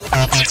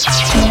Evolution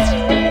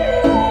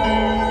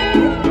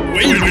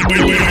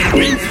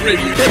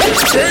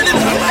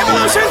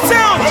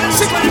sound.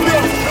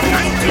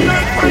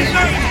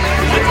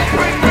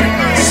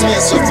 99.9. So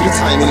yes, up to the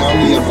time in our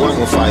way of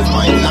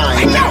 105.9.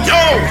 Yo,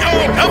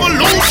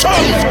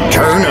 Evolution.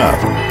 Turn up.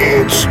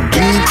 It's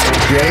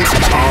DJ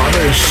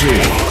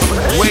Odyssey.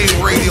 Wave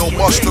Radio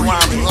Buster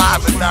Rhymes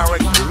live and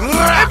direct.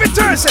 Every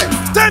Thursday.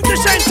 Time to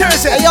shine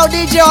Thursday. Hey, yo,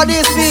 DJ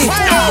Odyssey.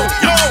 Yo.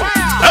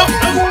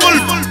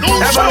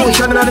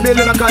 Evolution in the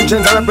building of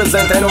conscience I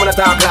represent. I know when I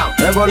talk loud.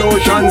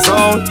 Evolution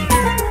sound.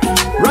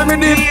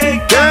 Remedy,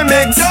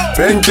 K-Mix,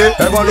 Pinky.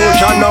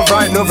 Evolution no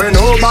right, no for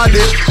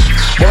nobody,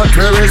 but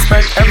we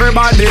respect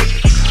everybody.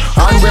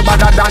 And we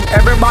better than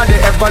everybody.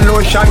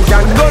 Evolution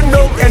can go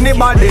no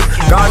anybody.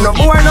 Cause no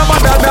boy no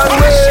better than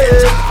we.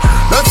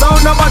 No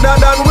sound no better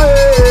than we.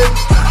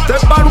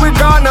 Step on we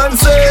gone and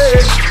say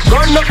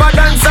gun up a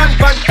dance and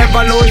pan.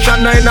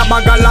 Evolution in a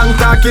bag of long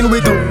talking. We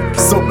do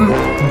something,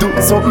 do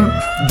something,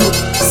 do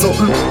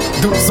something,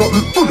 do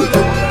something, do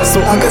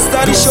something. I can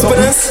start the show for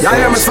this. Yeah,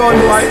 I'm a son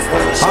boy.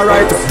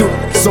 Alright, do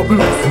something,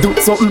 do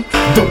something,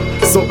 do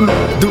something,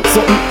 do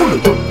something,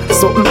 do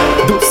something,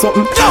 do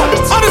something. Yo,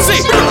 Odyssey,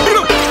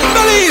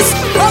 Belize,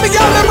 all the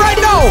girls them right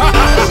now.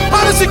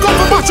 Odyssey come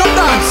for match up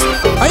dance.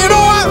 And you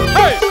know what?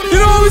 Hey, you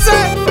know what we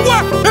say?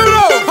 What?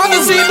 Hello.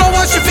 Odyssey know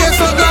what she feels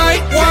like.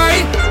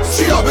 Why?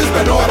 She always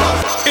been over.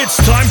 It's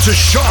time to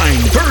shine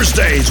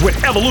Thursdays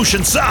with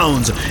Evolution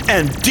Sounds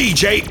and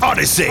DJ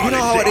Odyssey. You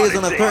know how it is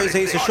on a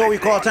Thursday. It's a show we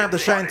call Time to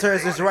Shine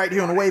Thursdays right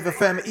here on Wave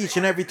FM. Each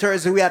and every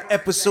Thursday we at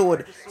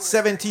episode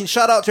 17.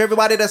 Shout out to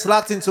everybody that's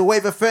locked into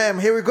Wave FM.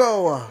 Here we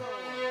go.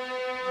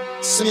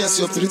 So yes,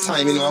 up to the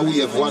time in our way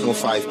of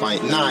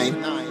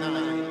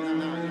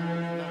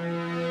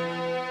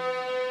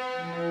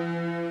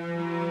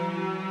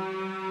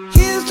 105.9.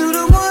 Here's to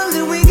the ones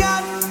that we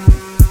got.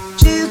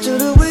 Cheers to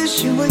the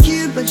wish you were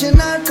here, but you're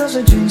not. Cause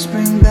the drinks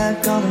bring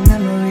back all the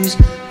memories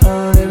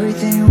of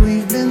everything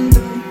we've been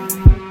through.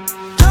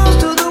 Toast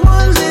to the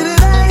ones that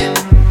today.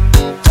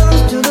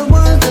 Toast to the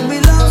ones that we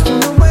lost on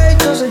the way.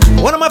 Cause the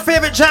drinks. One of my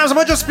favorite jams. I'm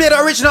gonna just play the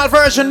original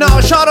version now.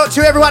 Shout out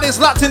to everybody that's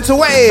locked into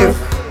Wave.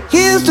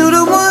 Here's to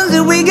the ones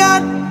that we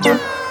got.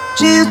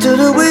 Cheers to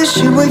the wish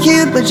you were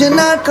here, but you're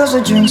not. Cause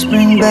the drinks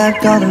bring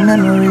back all the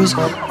memories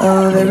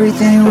of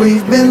everything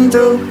we've been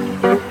through.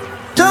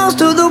 Toast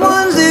to the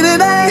ones that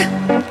today.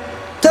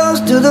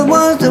 Toast to the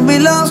ones that we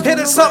lost. Hit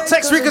us up.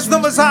 Text Rickers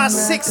numbers are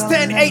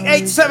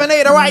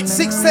 610-8878. Alright,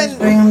 610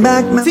 Bring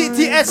back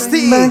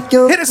TTST. back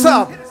your Hit us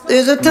up.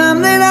 There's a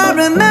time that I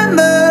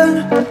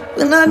remember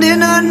when I did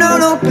not know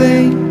no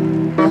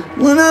pain,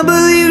 when I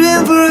believed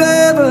in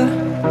forever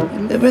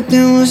and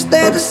everything would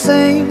stay the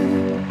same.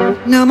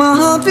 Now my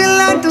heart feel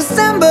like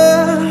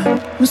December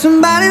when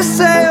somebody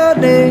say your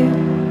name.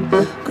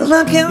 Cause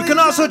I can't. You can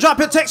also drop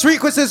your text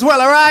requests as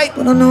well, alright?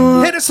 But I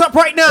know hit us up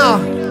right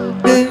now.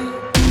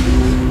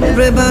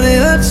 Everybody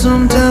hurts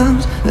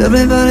sometimes,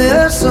 everybody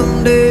hurts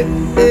someday.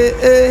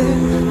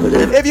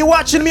 If you're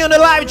watching me on the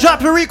live,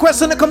 drop your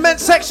requests in the comment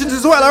sections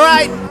as well,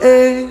 alright?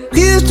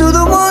 Here's to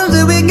the ones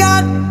that we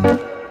got.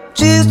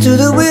 Cheers to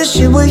the wish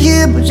you were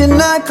here, but you're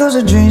not. Cause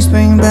the dreams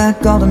bring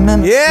back all the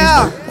memories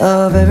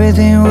of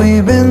everything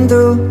we've been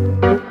through.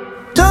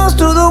 Toast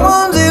to the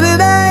ones here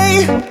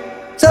today.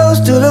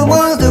 Toast to the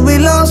ones that we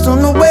lost on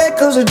the way.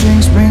 Cause the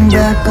drinks bring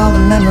back all the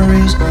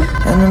memories,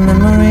 and the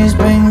memories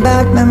bring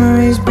back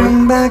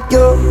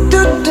your.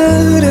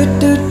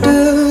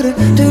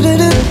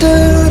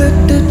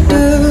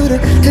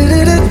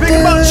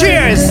 Think about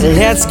cheers.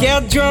 Let's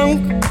get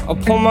drunk. I'll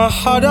pull my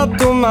heart up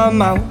through my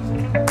mouth.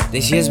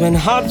 This year's been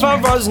hard for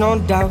us, no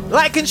doubt.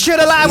 Like and share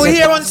the live, we're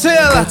here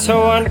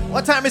until.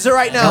 What time is it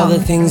right now? All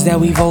the things that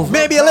we've over.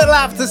 Maybe a little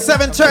after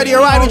 7:30,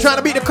 alright? We're trying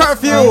to beat the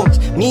curfew.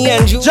 Me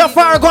and you.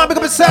 Jafar, go and pick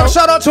up yourself.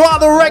 Shout out to all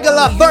the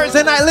regular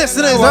Thursday night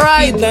listeners,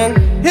 alright?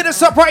 Hit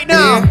us up right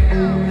now.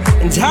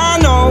 And I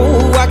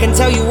know I can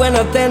tell you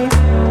anything.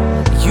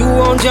 You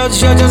won't judge,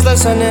 you're just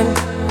listening.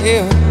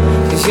 Yeah.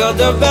 Cause you're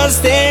the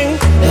best thing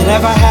that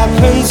ever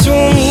happened to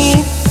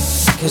me.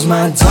 Cause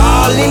my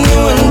darling,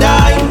 you and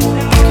I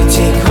can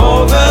take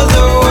over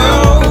the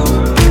world.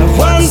 And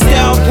one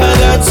step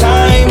at a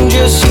time,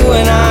 just you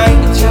and I.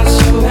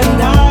 Just you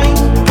and I.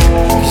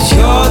 Cause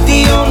you're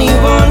the only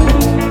one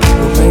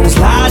who brings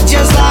light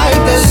just like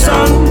the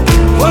sun.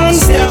 One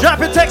step. Drop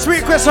your text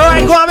request,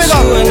 alright? Go on, make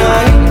up. You and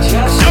I.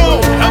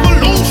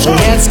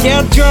 Let's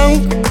get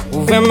drunk.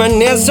 We'll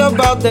reminisce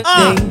about the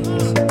days.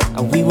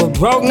 We were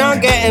broke, not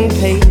getting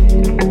paid.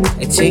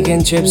 And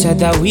taking trips at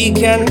that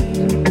weekend.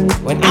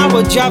 When I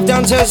would drop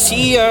down to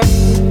see her,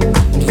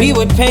 and we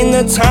would paint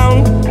the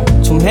town.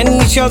 Too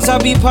many shots I'll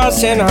be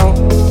passing out.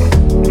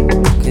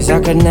 Cause I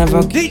could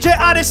never. DJ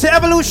Odyssey,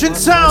 Evolution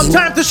Sound,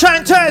 time to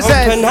shine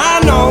Thursday. And I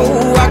know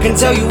I can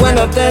tell you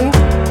anything.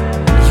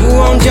 You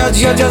won't judge,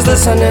 you're just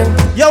listening.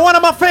 Yo, one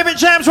of my favorite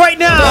jams right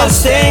now.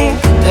 Best thing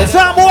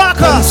Tom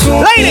Walker,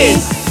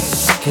 ladies.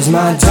 Cause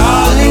my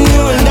darling,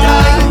 you and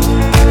I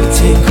can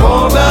take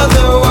over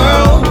the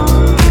world.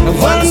 And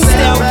one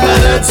step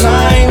at a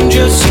time,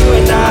 just you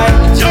and I.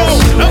 Yo,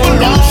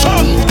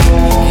 Evolution.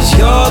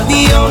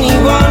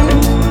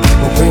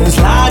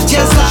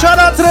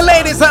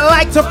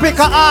 like to pick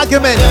an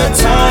argument.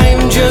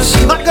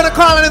 Not gonna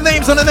call any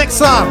names on the next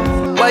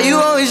song. Why you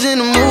always in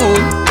the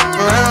mood?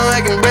 Around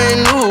like I'm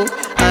brand new.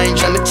 I ain't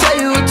tryna tell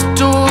you what to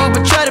do,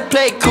 but try to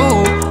play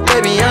cool.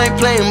 Baby, I ain't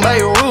playing by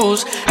your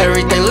rules.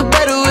 Everything look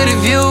better with a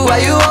view.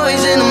 Why you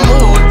always in the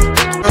mood?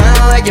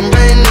 Around like I'm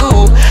brand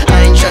new.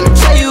 I ain't tryna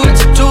tell you what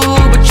to do,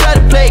 but try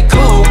to play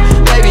cool.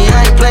 Baby,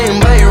 I ain't playing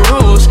by your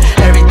rules.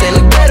 Everything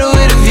look better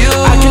with a view.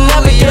 I can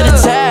never get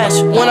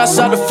attached. When I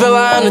start to feel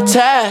I'm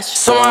unattached,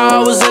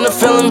 somehow I was in a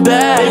feeling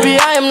bad. Baby,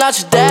 I am not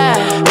your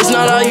dad. It's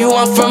not all you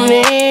want from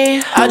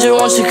me. I just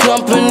want your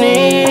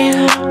company.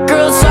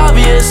 Girl, it's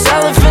obvious,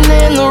 elephant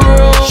in the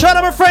room. Shut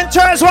up, my friend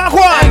Charles, walk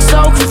one. I'm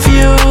so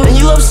confused, and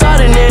you love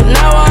starting it.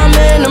 Now I'm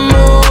in the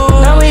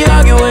mood. Now we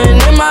arguing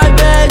in my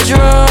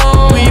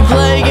bedroom. We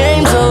play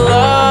games of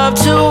love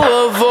to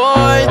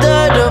avoid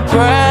the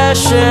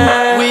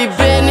depression. We've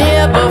been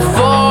here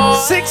before.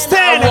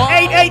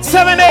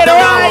 610-8878,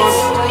 alright?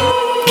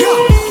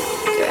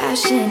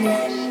 Crashing,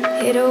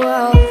 hit a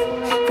wall.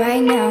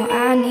 Right now,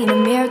 I need a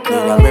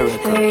miracle.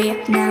 Hurry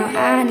up now,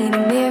 I need a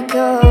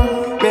miracle.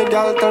 Me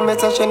girl tell me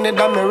that she need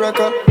a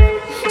miracle.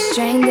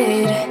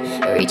 Stranded,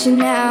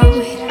 reaching out.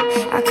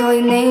 I call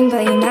your name,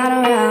 but you're not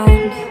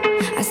around.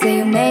 I say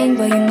your name,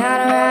 but you're not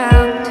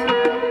around.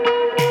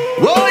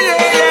 Oh yeah,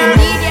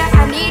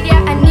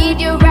 I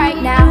need you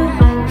right now.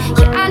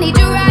 Yeah, I need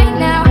you right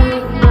now.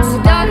 So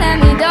don't let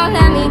me down.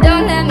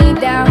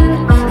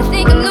 I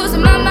think I'm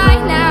losing my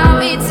mind now.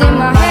 It's in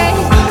my head,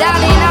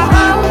 darling, I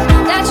hope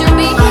that you'll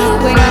be here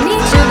when I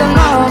need you the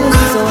most.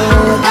 So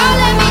don't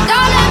let me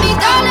down.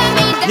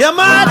 You're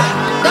mad?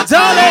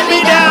 Don't let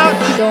me down.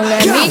 Don't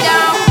let me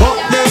down. Up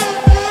there,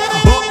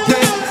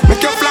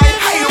 make you fly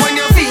high when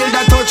you feel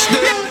that touch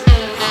there.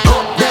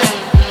 Up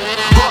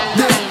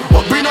there,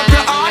 open up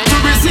your heart to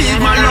receive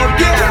my love,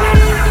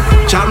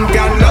 yeah.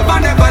 Champion love, I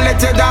never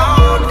let you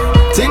down.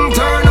 Thing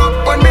turn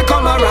up when we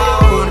come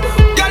around.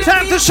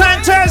 Time to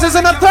shine Thursdays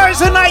on a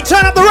Thursday night.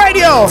 Turn up the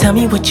radio. Tell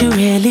me what you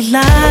really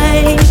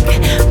like.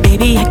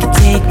 Baby, I can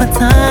take my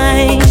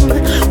time.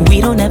 We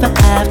don't ever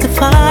have to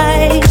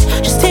fight.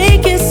 Just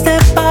take it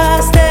step by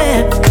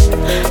step.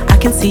 I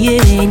can see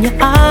it in your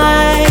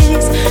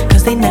eyes,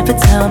 cause they never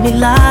tell me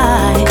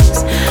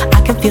lies.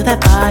 I can feel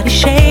that body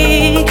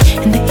shake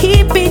and the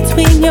heat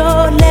between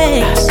your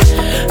legs.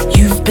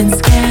 You've been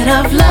scared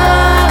of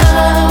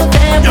love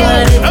and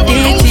what it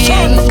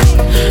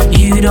did.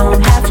 You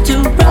don't have to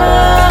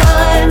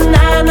run,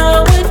 I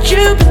know what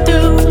you've been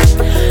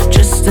through.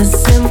 Just a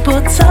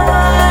simple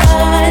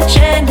touch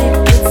and it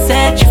can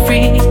set you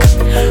free.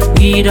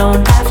 We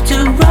don't have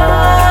to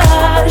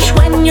rush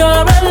when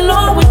you're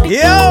alone with me.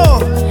 Yo!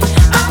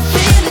 I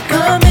feel it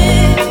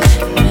coming, babe.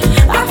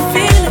 I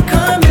feel it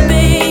coming,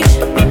 babe.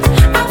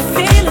 I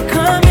feel it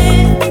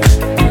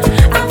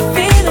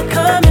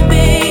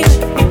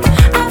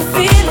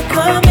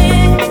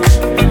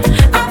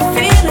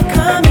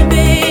coming,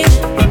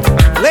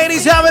 babe.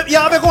 Ladies, y'all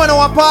be going to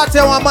one party,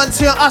 one man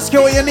to ask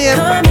you what your name.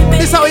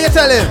 This is how you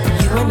tell him.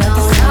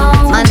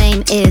 My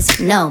name is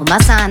no, my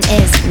sign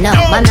is no,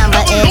 my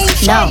number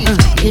is no.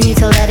 You need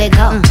to let it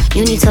go,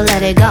 you need to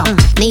let it go,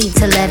 need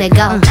to let it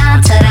go.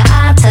 Nah to the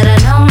I to the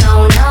no,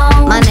 no,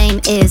 no. My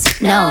name is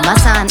no, my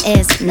sign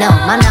is no,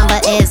 my number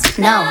is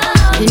no.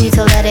 You need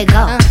to let it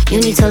go, you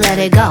need to let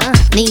it go,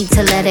 need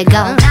to let it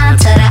go. Nah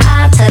to the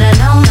I to the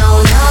no,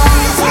 no, no.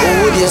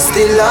 Oh, would you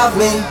still love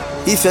me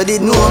if you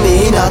did know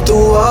me in a 2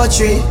 or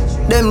 3?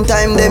 Them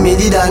time them me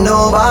did a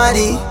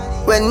nobody.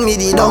 When me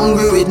did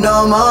hungry with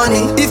no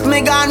money. If me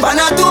gone on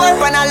a tour,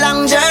 on a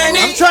long journey.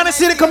 I'm trying to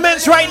see the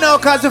comments right now,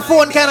 cause the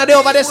phone kinda there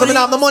over there, so we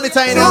don't have the money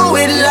time.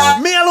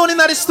 Me alone in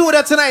the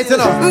studio tonight, you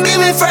know. Give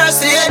me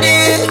first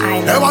lady.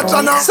 Hey, watch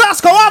out now.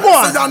 Sasko, what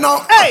one?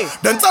 Hey!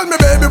 Then tell me,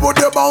 baby,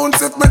 would you bounce?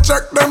 If me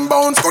check them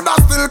bounce, could I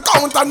still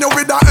count on you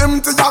with an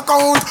empty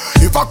account?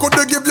 If I could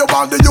give you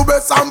all the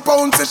US and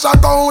pounds, it's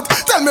account.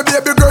 Tell me,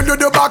 baby girl, you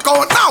the back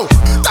out now.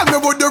 Tell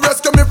me, would you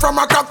rescue me from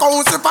a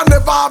account? If I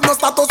never have no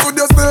status, would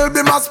you still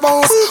be my spouse?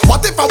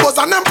 What if I was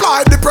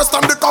unemployed, depressed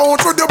on the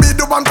couch? Would you be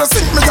the one to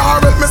sink me or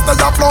help me stay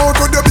afloat?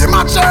 Would you be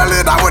my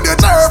cheerleader? Would you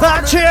cheer for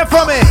me? Cheer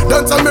for me.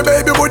 Then tell me,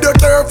 baby, would you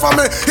care for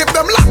me? If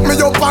them lock me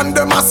up on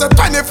them, I said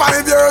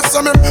 25 years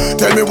to me.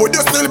 Tell me, would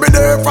you still be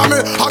there for me?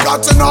 I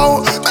got to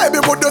know. Baby,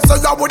 would you say,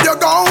 yeah, would you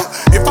go?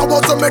 If I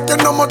wasn't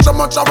making no much of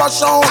a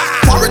show.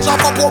 For rich or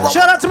for poor.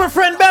 Shout out to my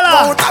friend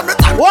Bella.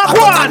 Walk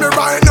one.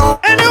 Right now.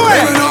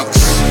 Anyway.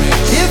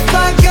 If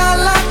I got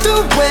locked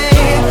away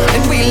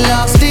and we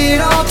lost it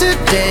all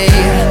today,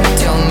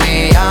 tell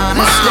me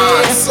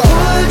honestly,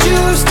 would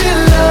you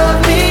still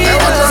love me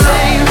the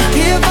same?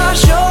 If I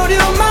showed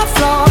you my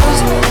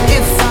flaws,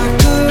 if I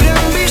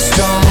couldn't be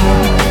strong,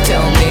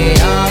 tell me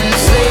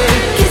honestly.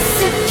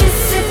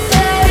 Kiss it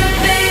better,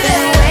 baby.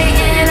 Been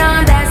waiting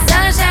on that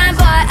sunshine,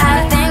 but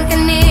I think I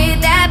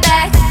need that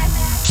back.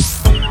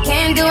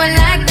 Can't do it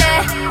like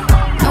that.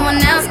 No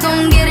one else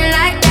gon' get it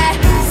like that.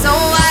 So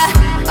I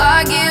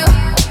argue,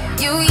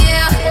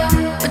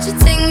 but you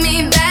take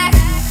me back.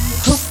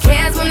 Who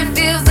cares when it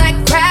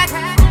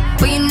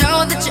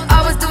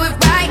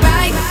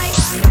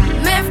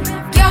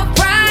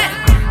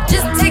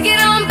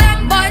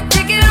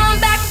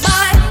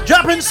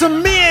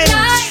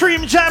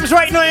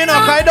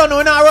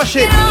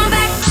shit. Do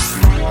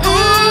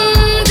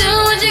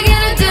what you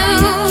gotta do.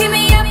 Keep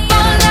me up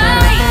all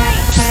night.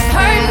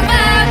 Hurting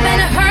vibe and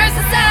it hurts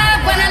inside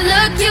when I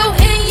look you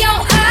in your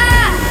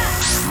eye.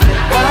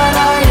 What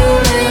are you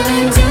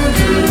willing to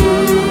do?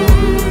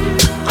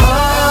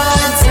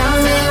 Oh, tell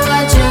me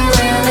what you're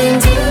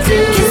willing to do.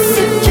 Kiss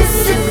it,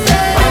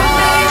 baby.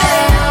 Oh,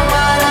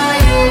 what are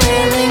you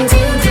willing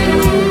to do?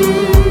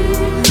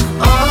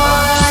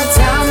 Oh,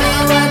 tell me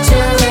what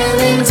you're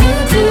willing to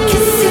do.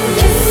 Kiss it,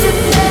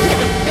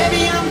 baby.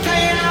 Baby, I'm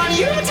playing on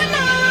you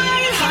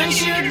tonight. Hunt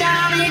you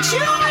down, eat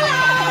you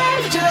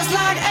alive. Just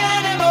like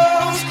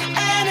animals,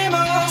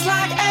 animals,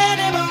 like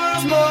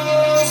animals,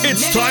 most.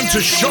 It's time to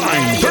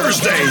shine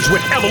Thursdays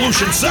with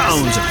Evolution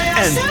Sounds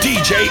and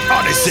DJ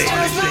Odyssey.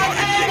 Just like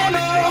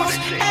animals,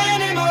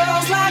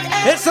 animals, like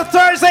animals. It's a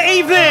Thursday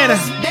evening.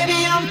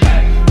 Baby,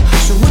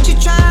 so what you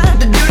trying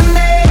to do to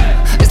me?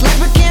 It's like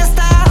we can't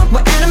stop,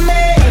 we're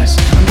enemies.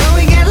 But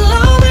we get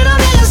along when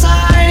I'm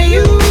inside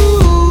you.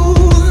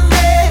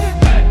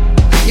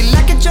 You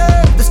like a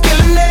drug that's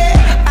killing me.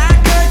 I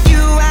cut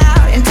you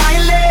out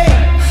entirely.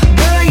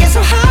 But I get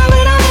so high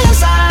when I'm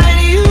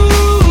inside you.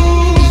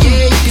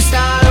 Yeah, you can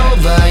start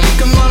over, you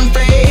can run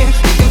free.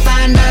 You can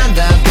find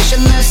other fish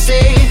in the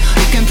sea.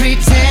 You can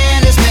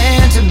pretend it's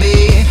meant to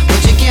be, but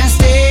you can't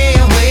stay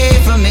away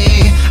from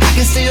me. I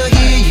can still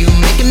hear you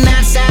making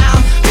that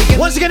sound.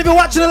 Once again, if you're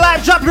watching the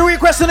live, drop your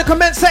requests in the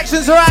comment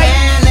sections, alright?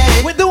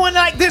 We're doing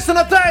like this on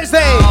a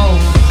Thursday.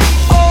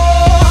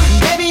 Oh,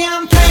 baby,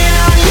 I'm playing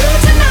on you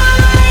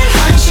tonight.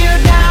 Hunt you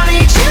down,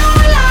 eat you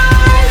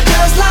alive.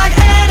 Just like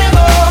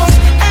animals,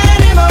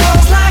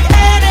 animals, like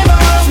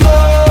animals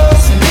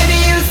most. And maybe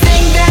you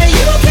think that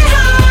you can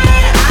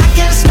hide. I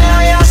can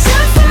smell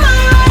yourself for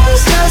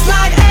miles. Just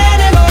like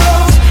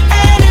animals,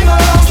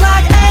 animals,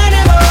 like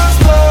animals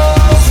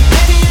most.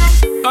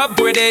 Up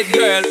with it,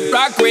 girl.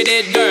 Rock with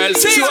it, girl.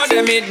 Show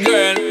them it,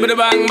 girl. With a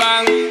bang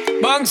bang.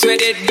 Bounce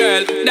with it,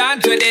 girl.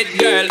 Dance with it,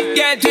 girl.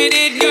 Get with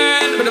it,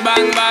 girl. With a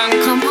bang bang.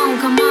 Come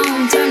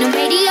on, turn the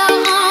radio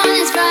on.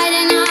 It's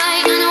Friday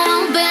night and I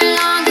won't be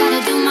long.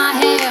 Gotta do my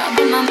hair,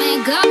 put my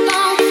makeup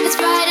on. It's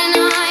Friday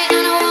night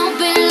and I won't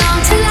be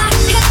long till I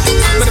hit the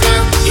dance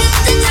floor, hit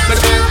the dance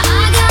floor.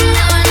 I got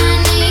all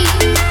I need.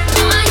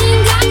 No, I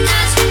ain't got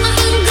cash, but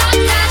I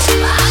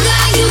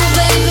got you,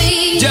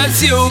 baby.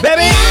 Just you,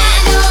 baby. I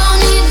don't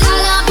need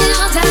dollar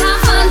bills to have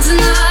fun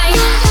tonight.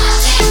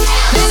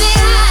 Baby,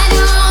 I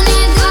don't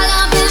need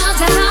dollar bills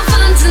to have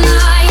fun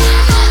tonight.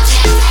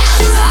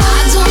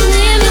 I don't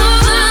need no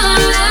money.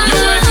 You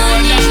want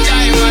more than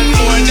diamond,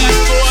 more than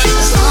gold.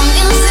 As long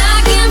as I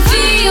can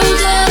feel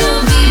the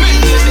beat.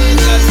 Make the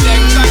business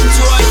take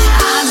control.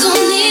 I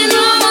don't need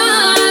no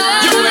money.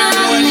 You want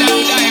more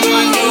than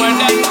diamond, more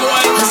than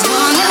gold. As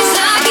long as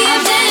I can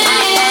dance.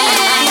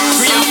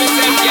 Free up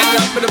yourself, get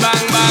up with the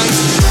bang bang.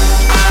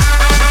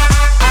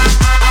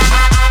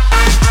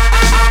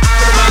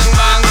 Bang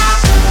bang.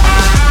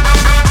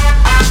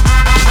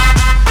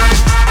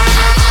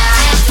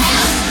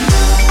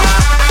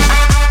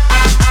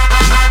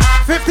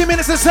 50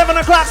 minutes to 7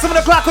 o'clock. 7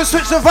 o'clock, we'll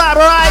switch the vibe,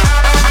 alright?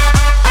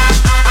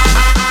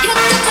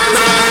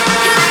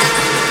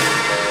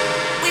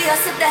 We are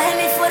sip the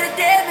Henny for the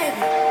day,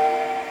 baby.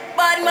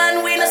 Bad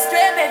man, we no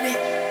stray, baby.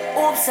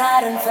 Oops,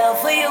 I done fell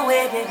for your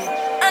way, baby.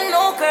 I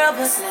know, girl,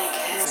 but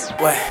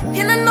What?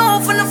 you don't know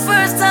from the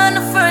first time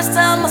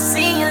I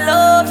seen your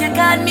love, you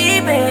got me,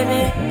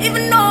 baby.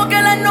 Even though,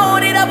 girl, I know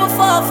that I would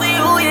fall for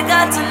you, you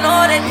got to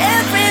know that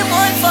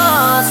everyone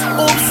falls.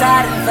 Oops,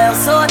 I done fell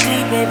so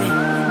deep, baby.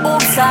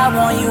 Oops, I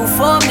want you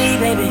for me,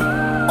 baby.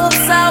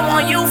 Oops, I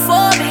want you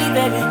for me,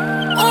 baby.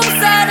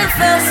 Oops, I done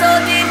fell so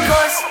deep,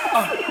 cause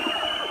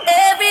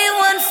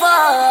everyone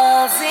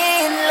falls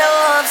in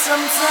love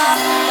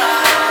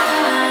sometimes.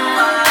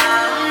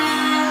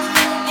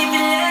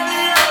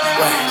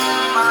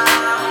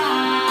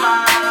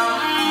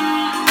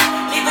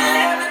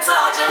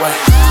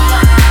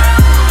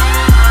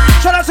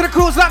 Shout out to the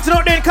crews locked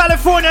out there in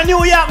California,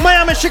 New York,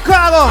 Miami,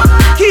 Chicago.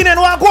 Keenan,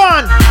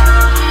 Wagwan.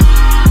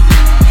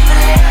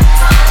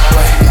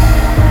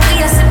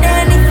 We are so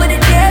dandy for the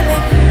day,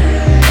 baby.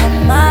 Oh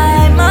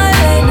my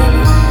baby.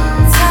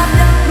 Top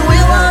down. Do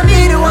you want me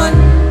the one?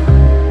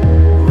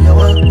 Do you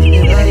want me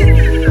the baby?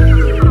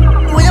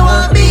 Do you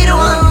want me the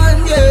one?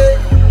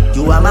 Yeah.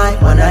 You are my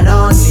one and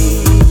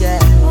only. Yeah.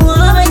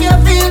 Wanna make you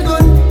feel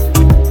good.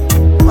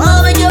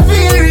 Wanna make you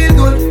feel real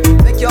good.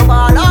 Make your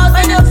ball out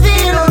when you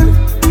feel good.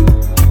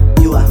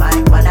 You are my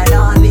one and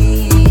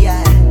only.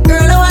 Yeah.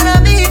 Girl, I wanna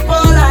be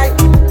polite.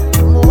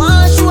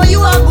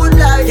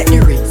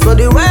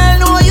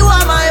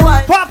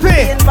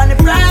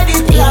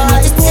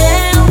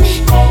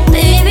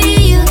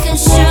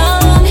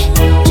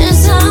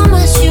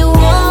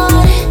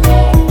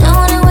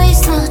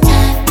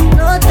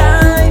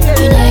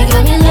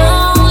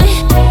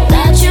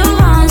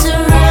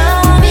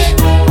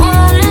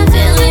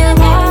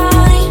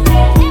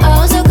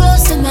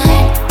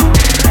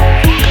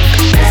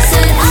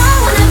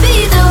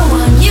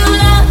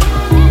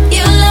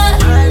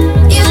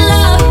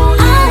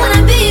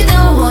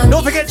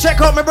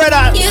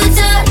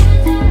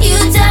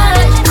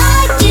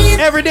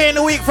 Every day in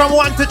the week from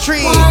 1 to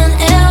 3. One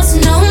else,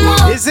 no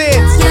more. Is it?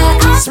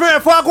 Yeah,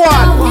 Smurf for I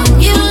one. want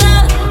you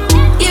love,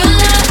 you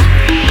love,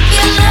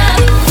 you love.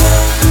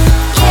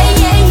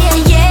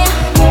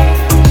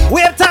 Yeah.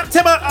 We have top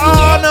 10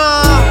 on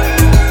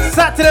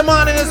Saturday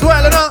morning as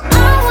well, you know? I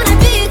wanna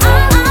be your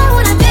girl.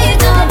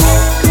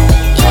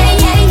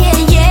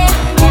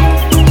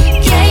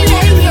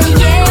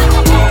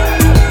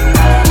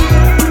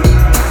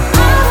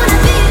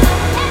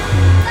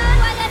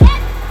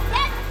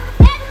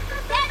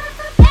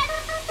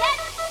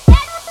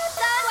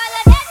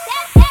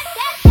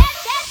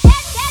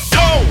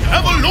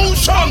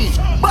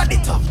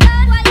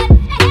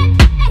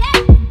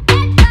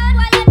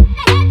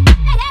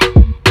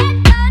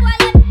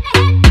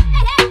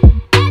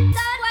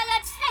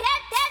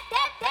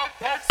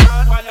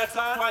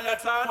 Body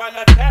top.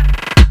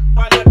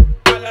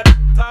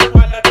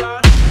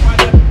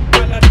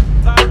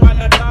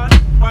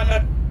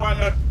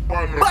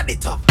 Body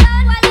top.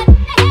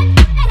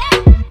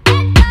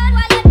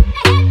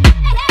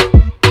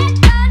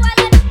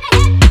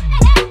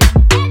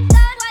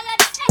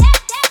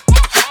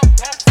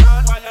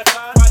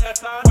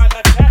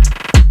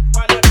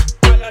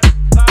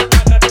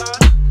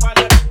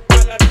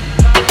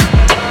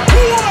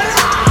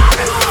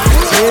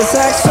 Tastes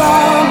like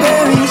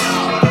strawberries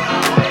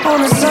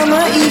on a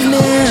summer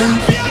evening,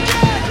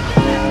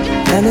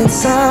 and it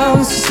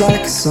sounds just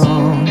like a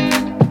song.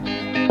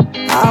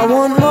 I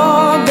want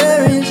more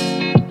berries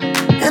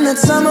and that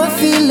summer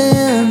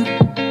feeling.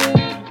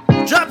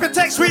 Drop your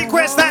text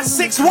request at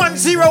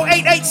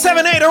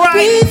 610-8878, alright?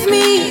 Breathe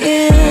me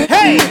in,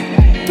 hey,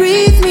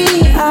 breathe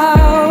me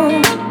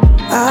out.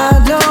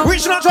 I don't.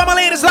 Reaching out to all my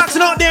ladies locked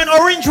out there in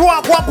Orange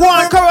Walk,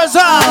 Wagwan,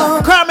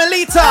 Corazon,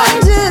 Carmelita,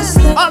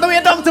 all the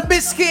way down to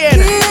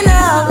Biscayne.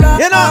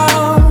 You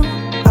know,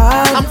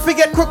 I'm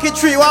forget Crooked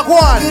Tree,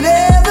 Wagwan.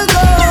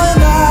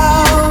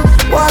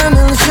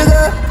 Watermelon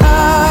sugar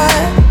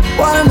high,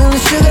 watermelon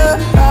sugar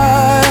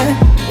high,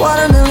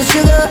 watermelon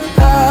sugar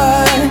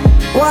high,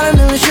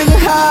 watermelon sugar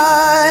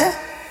high,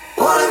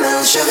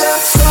 watermelon sugar.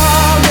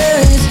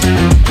 Strawberries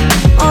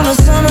on a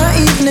summer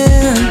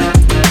evening,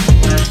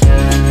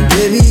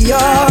 baby,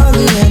 you're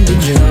the end of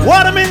June.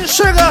 Watermelon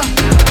sugar.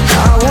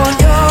 I want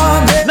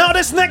your baby. Now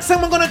this next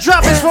song we're gonna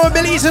drop is from a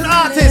Belizean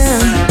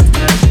artist.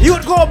 You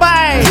would go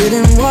by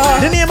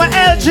the name of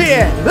LG.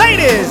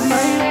 Ladies.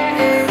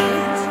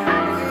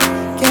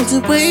 Get the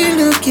way you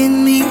look at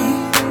me,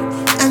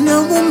 I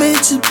know we're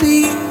meant to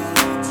be.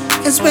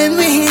 Cause when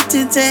we hit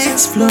the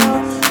dance floor,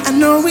 I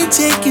know we're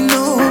taking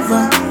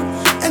over.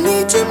 I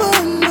need you more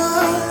and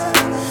more.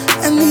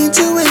 I need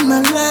you in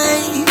my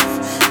life.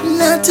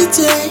 Not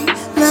today,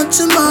 not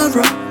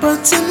tomorrow,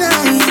 but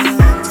tonight.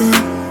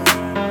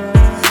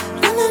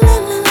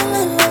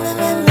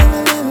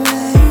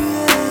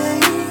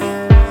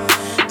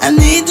 I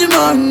need you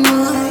more and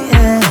more,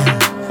 yeah.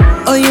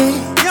 Oh yeah.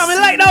 Yeah, me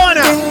like that one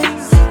now. Yeah.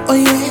 Oh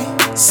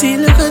yeah. See,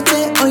 look at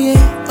that. Oh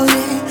yeah. Oh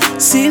yeah.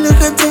 See,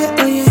 look at that.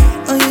 Oh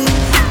yeah. Oh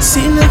yeah.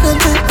 See, look at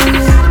that. Oh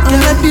yeah.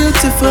 Girl, a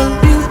beautiful,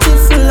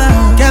 beautiful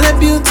love. Girl, a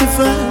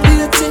beautiful,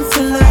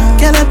 beautiful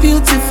love. Girl, a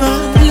beautiful,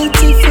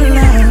 beautiful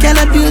love. Girl,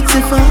 a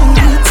beautiful,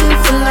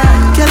 beautiful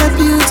love. Girl, a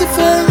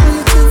beautiful,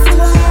 beautiful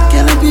love.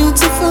 Girl, a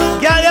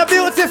beautiful. Girl, you're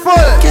beautiful.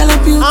 Girl, a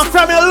beautiful. I'm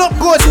from you look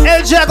good.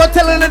 LG, I go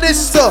telling you this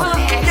stuff.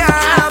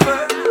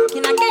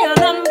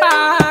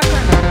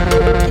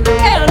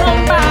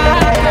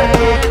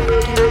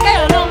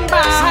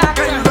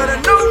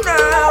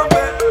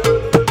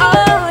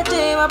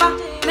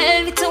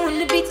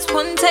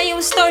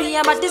 Story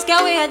about this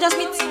girl where I just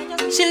meet.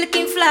 She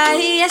looking fly,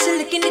 yeah, she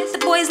looking at the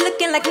boys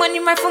looking like money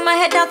right from my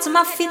head down to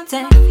my feet.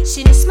 And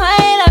she just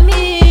smile at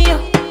me, yo.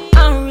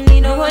 I don't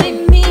really know what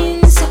it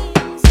means. So,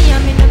 see,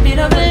 I'm in a bit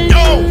of a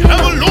lean.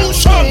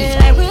 Evolution.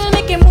 Like we'll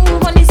make a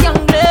move on this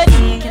young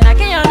lady. Can I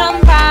get your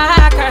number,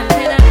 girl?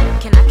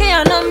 Can I get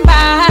your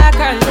number,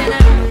 girl?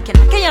 Can I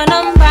get your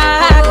number,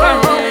 girl?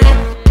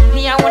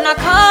 Me, I wanna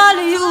call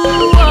you.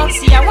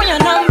 See, I want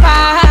your number,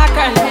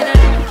 girl.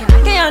 Can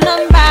I get your number?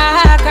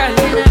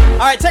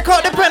 Alright, take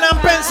out the pen and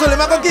pencil. I'm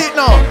gonna get it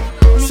now.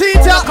 See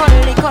it out.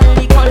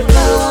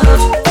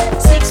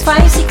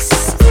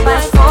 656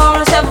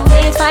 547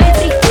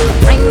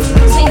 853. Ring,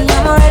 see,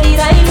 I'm already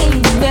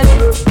dialing, baby.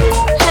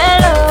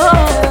 Hello,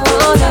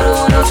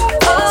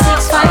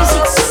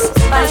 656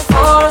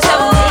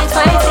 547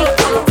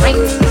 853. Ring,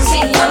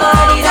 see, I'm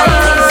already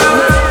dialing.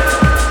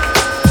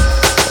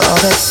 All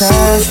the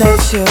times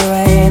that you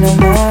rain on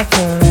my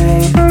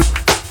parade,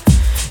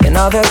 and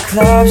all the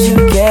clubs you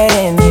get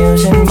in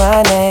using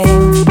my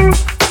name.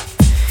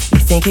 You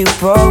think you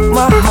broke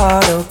my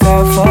heart, oh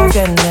girl, for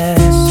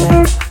goodness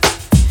sake.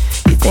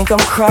 You think I'm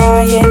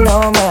crying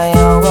on my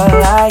own,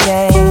 well I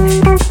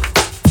ain't.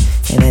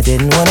 And I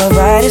didn't wanna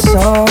write a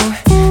song,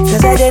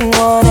 cause I didn't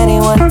want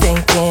anyone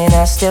thinking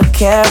I still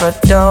care or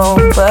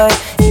don't. But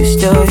you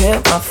still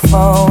hit my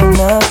phone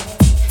up,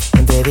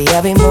 and baby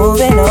I'll be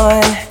moving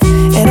on.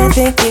 And I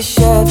think it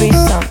should be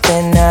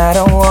something I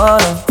don't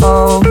wanna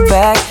hold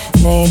back.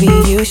 Maybe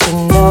you should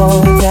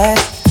know that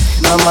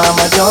my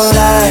mama don't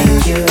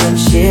like you, and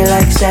she likes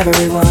likes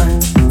everyone.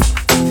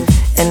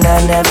 And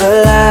I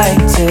never like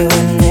to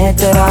admit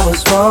that I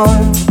was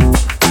wrong.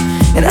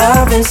 And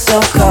I've been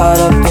so caught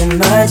up in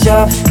my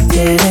job,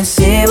 didn't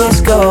see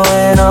what's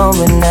going on,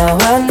 but now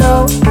I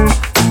know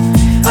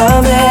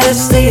I'm better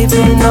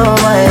sleeping on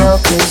my own.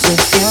 Cause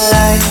if you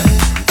like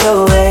the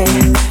way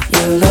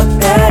you look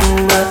that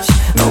much,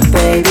 oh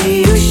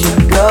baby, you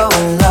should go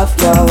and love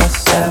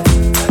yourself.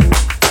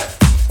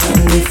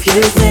 And if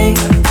you think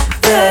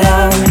that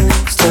I'm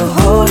still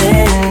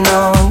holding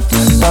on to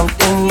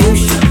something, you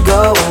should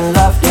go and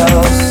love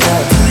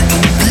yourself.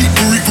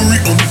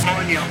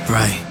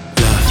 Right,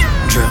 love,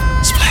 drip,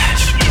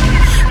 splash.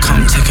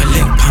 Come take a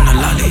lick, pon a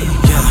lolly,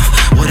 yeah.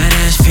 Will that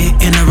ass fit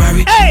in a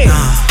Rari? Hey!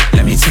 Nah,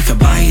 let me take a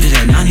bite of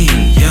that nani,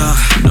 yeah.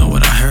 You know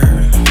what I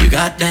heard? You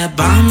got that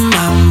bam,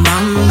 bam,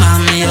 bam,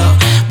 bam, yeah.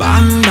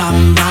 Bam,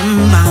 bam,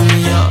 bam, bam,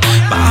 yeah.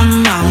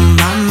 Bam, bam,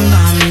 bam,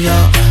 bam,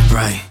 yeah.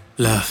 Right,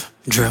 left,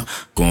 drip,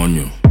 go on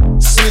you.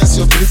 See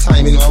us up to the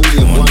time in our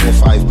wave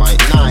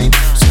 105.9.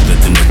 So that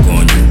the neck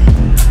on you.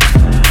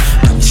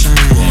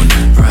 Go on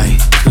you. Right,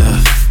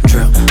 left,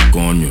 drip, go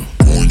on you.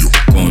 Go on you,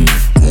 go on you,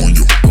 go on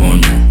you, go on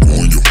you, go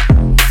on you.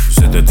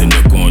 So that the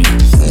neck on you.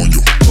 Go on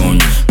you, go on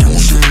you, go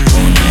on you, go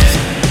on you.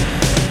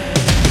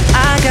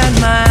 I got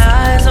my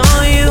eyes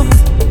on you.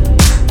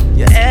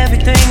 You're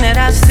everything that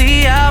I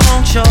see. I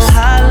want your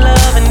high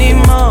love and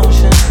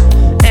emotion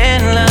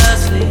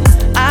endlessly.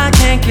 I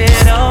can't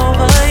get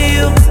over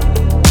you.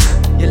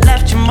 You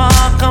left your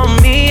mark on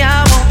me.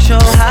 I want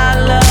your high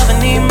love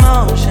and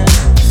emotion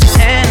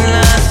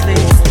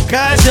endlessly.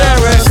 Cause you're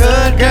a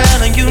good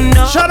girl and you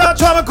know. Shout out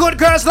to all my good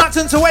girls locked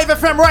into Wave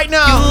FM right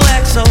now. You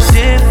act so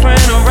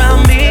different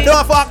around me.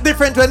 Don't act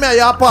different when me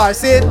your part,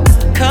 see it?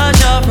 Cause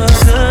you're a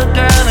good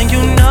girl and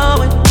you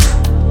know it.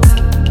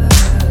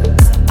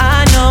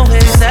 I know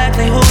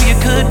exactly who you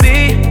could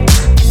be.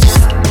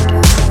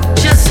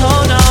 Just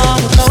hold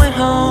on, we're going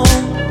home.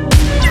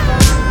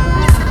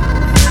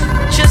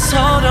 Just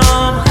hold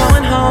on, we're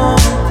going home.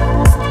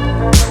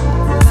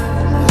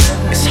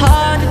 It's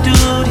hard to do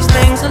these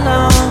things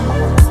alone.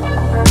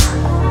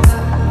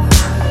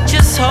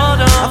 Just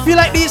hold on. I feel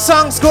like these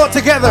songs go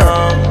together.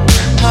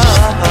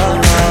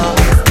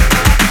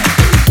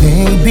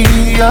 Baby,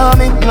 I'm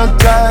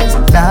hypnotized.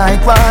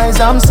 Likewise,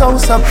 I'm so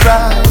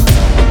surprised.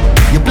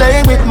 You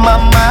play with my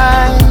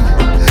mind,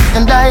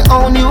 and I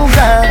own you,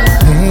 girl.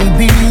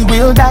 Baby,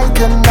 we'll die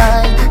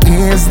tonight.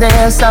 Is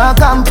there some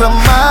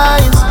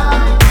compromise?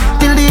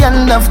 Till the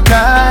end of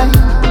time,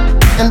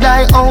 and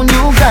I own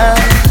you, girl.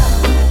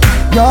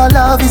 Your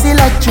love is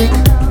electric.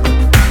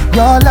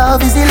 Your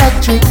love is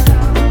electric.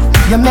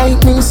 You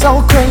make me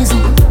so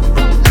crazy.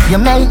 You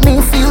make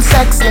me feel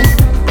sexy.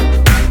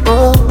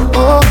 Oh,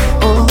 oh,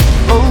 oh,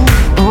 oh,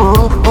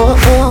 oh, oh,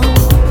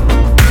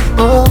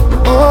 oh, oh,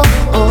 oh,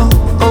 oh,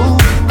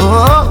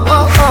 oh,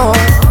 oh, oh.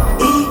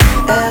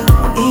 E-L-E-C-T-R-I-C.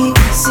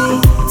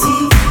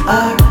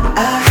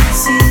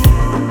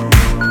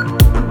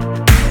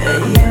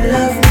 And you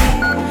love me,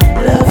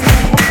 love me.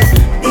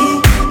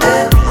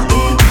 E-L-E-C-T-R-I-C.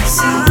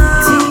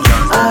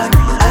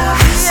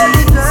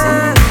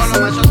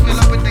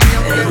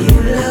 And you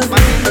love me.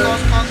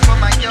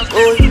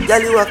 Oh,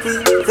 girl, you a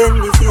queen,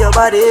 Fendi for your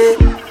body.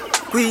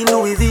 Queen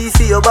Louis V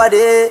for your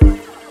body.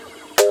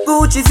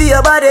 Gucci for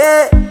your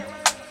body.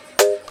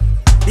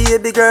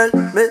 Baby girl,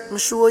 make me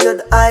show you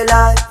the high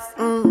life.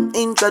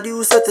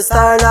 Introduce you to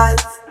star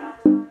life.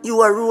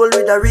 You are roll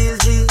with a real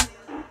G.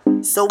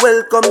 So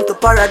welcome to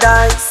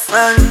paradise.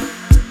 And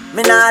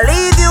me nah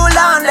leave you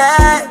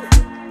lonely.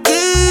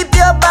 Keep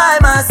you by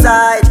my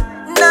side.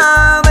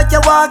 Nah, make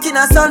you walk in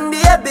a sun,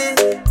 baby.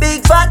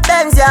 Big fat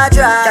Benz you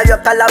drive. Carry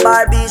up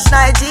Calabar Beach,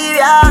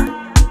 Nigeria.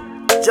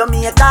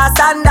 Jamaica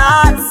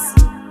standards.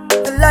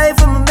 The life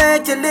I'ma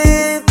make you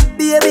live.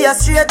 Baby, a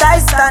straight high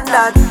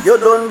standard. You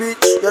done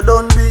rich,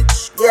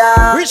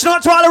 yeah. Reaching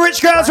out to all the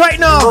rich girls right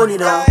now. Money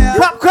now.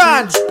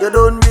 Popcorn. You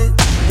done rich,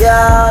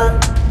 girl.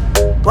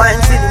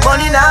 Wine for the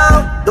money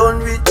now. Done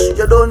rich,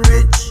 you done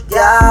rich,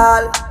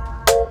 girl.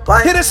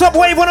 Hit us up,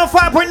 Wave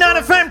 105.9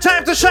 FM.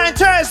 Time to shine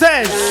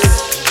Thursdays.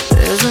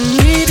 There's a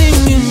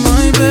meeting in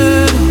my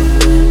bed,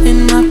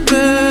 in my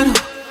bed.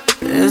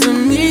 There's a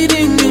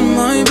meeting in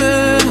my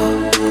bed,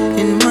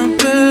 in my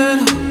bed.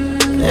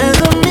 There's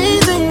a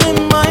meeting in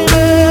my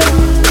bed,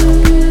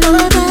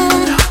 my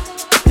bed.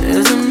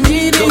 There's a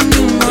meeting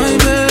in my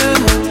bed,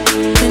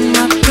 in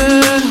my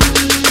bed.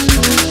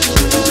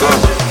 Go.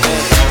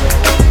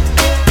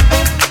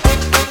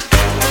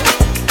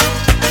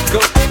 Go.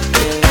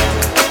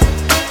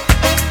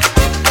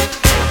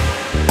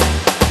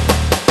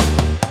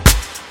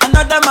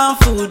 Another man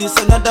food is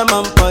another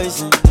man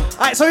poison.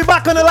 Alright, so we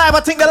back on the live. I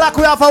think the lock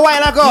we off a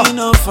while ago.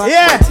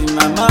 Yeah.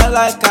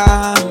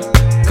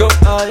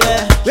 Oh,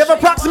 yeah. We have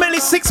approximately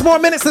 6 more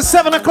minutes to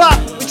 7 o'clock.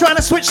 We're trying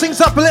to switch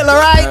things up a little,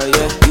 alright?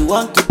 Yeah. You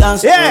want to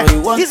dance? Yeah.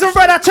 He's my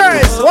brother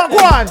Terrence. Walk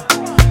one.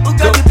 Who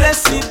got the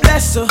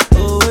bless you,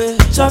 oh, yeah.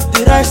 Chop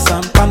the rice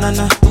and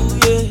banana, ooh,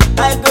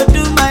 yeah. I go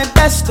do my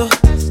best, oh,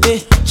 yeah.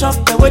 Chop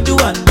the way do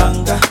one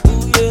banga,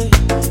 ooh, yeah.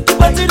 The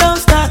party don't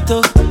start,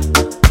 oh.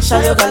 Show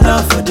you got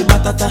love for the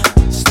matata.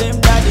 Slim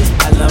daddy,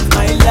 I love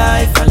my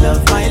life, I love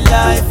my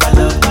life, I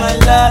love my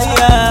life.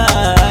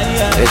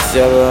 Yeah. It's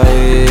your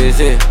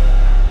easy.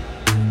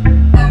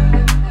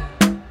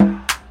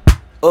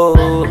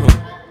 Oh.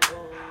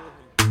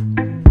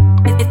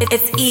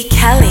 It's E.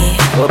 Kelly.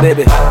 Oh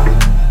baby,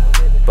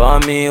 pour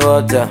me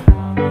water,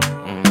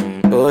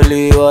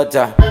 holy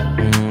water,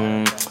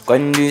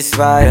 quench this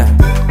fire.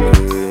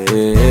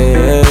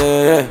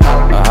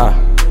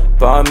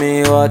 Pour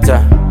me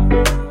water,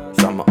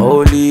 some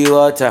holy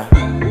water,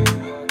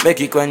 make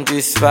it quench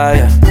this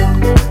fire.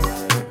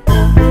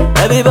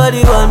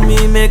 Everybody want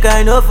me, make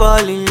I no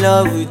fall in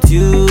love with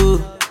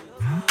you,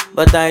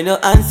 but I no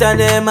answer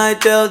them, I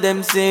tell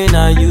them say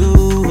na you.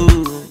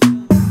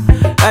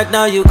 Right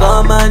now you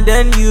come and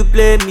then you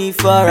play me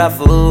for a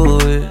fool.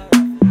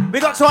 We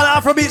got to all the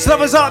Afrobeats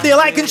lovers out there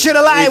liking shit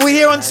alive. We're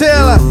here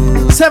until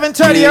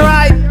 7:30,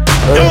 alright?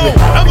 Yo,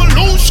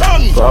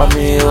 Evolution! Pour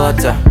me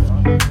water,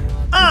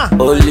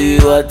 holy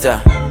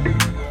water,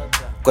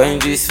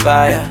 quench this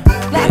fire.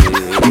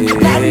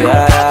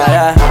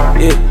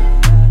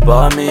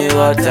 Pour me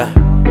water,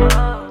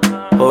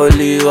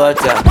 holy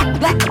water,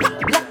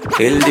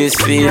 kill this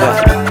fever.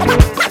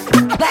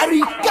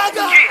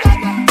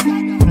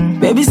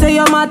 Baby say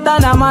your matter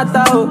na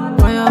matter oh.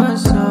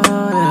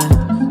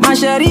 My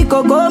sherry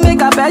coco make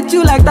I bet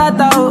you like that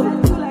oh.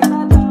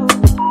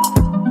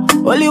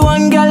 Only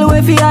one girl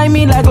way fi eye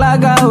me like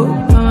laga oh.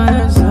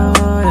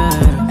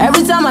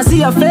 Every time I see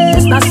your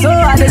face, na so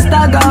I dey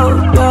stagger oh.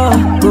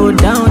 Yeah. Go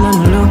down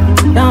on the low,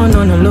 down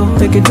on the low.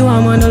 Make it do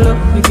I'm on the low,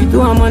 make it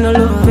do I'm on the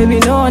low. Baby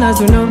no one has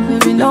to know,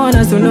 baby no one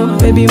has to know.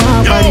 Baby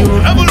my body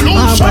oh,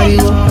 my body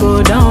oh.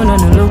 Go down on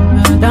the low,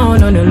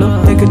 down on the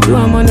low. Make it do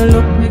I'm on the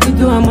low, make it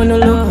do I'm on the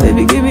low.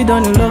 Baby give it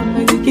on the low,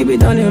 make it keep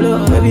it on the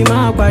low. Baby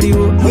my body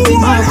oh, my body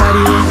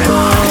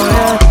oh.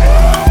 Yeah.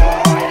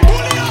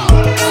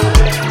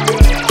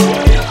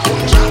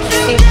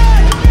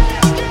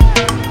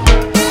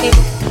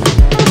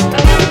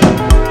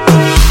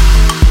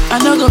 I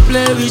no go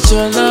play with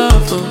your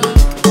love. Oh.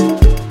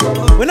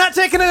 We're not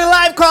taking any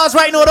live calls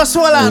right now, that's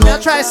all I'm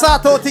gonna try to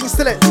sort out things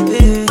still.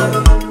 Yeah.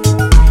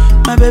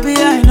 My baby,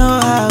 I know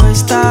how it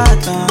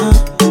start.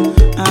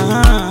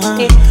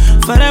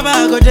 Forever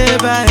I go there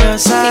by your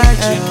side.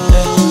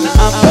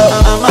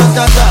 I'm a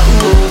tata.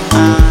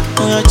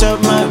 When you chop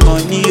my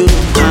money,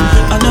 I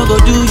no go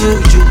do you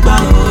juba.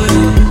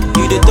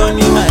 You the turn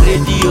in my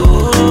radio.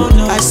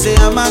 I say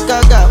I'm a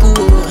gaga.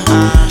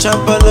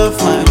 Chop all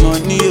of my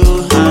money.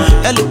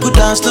 Ellie put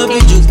down no be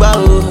juba.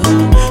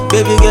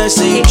 Baby girl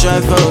say you try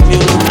for me,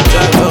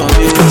 try for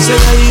me. Say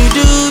that you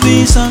do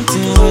me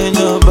something when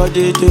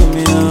nobody do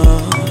me no.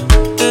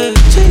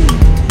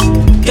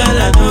 Girl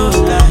I know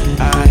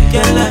lie,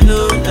 girl I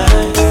know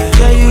lie.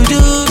 Girl you do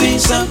me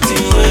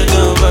something when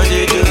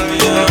nobody do me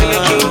no.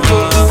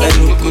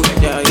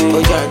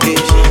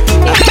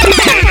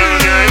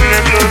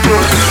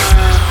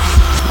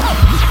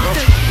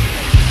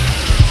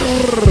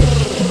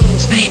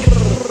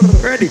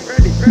 Ready.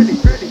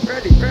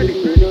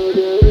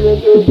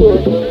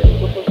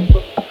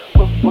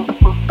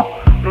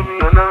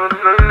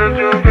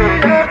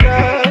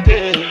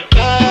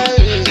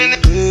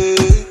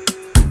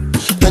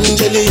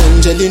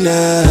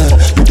 Angelina,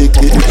 you the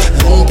clip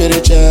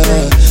temperature.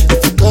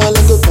 If you call,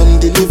 I go come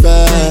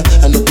deliver.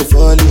 I no go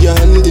fall in your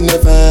hand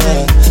never.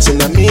 So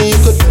now me you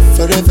go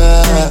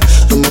forever.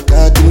 I'm a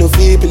cocky no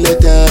feeble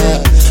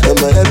letter. I'm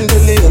a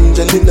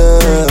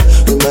Angelina,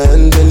 I'm a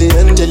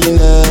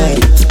Angelina.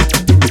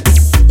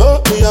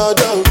 Oh, we all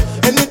down.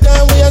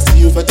 Anytime we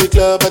see you for the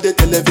club or the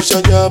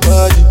television, your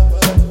body.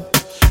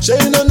 Sure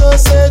you know no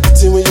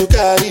safety when you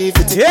carry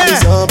 50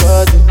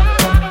 somebody.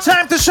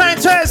 Time to shine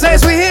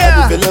Thursdays, we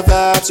here. Feel the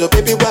vibe, so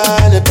baby,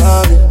 why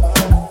about me?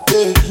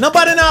 Yeah.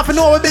 Nobody now for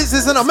know our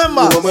business, and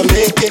remember. When we're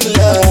making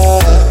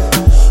love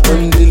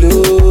on the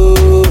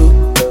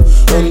low,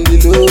 on the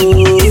low,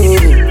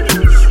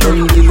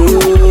 on the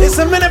low. It's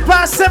a minute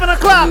past 7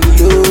 o'clock.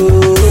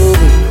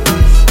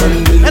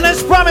 And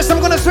as promised, I'm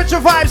gonna switch your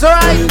vibes,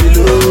 alright?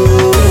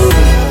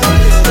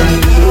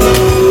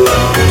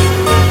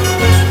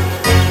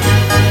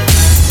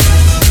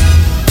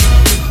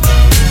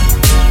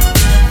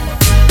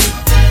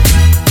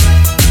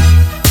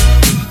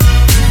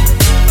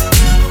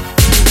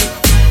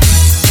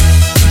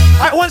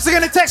 Alright, once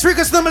again, the text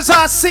request numbers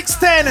are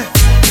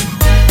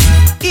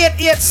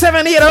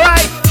 610-8878,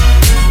 alright?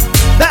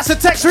 That's the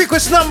text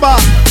request number.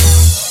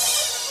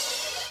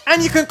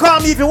 And you can call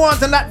me if you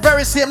want on that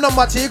very same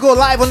number till you go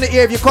live on the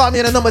air if you call me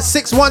on the number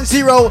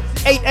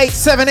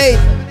 610-8878.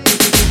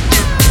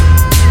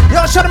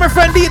 Yo, shout out my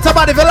friend D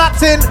about if you're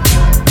locked in.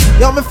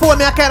 Yo, my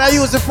phone, I can't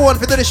use the phone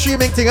for do the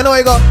streaming thing. I know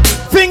you got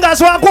fingers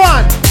walk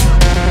one.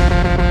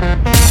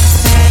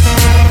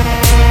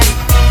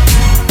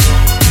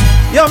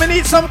 Yo, me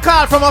need some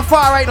call from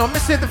afar right now. Me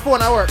see the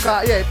phone at work.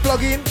 Yeah,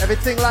 plug in,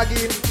 everything log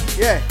in.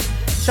 Yeah,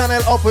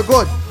 channel up, we're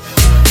good.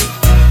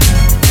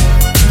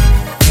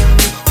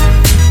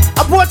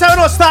 I put I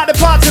don't start the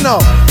party now.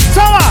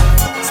 So what?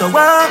 So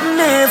what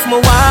if my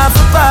wife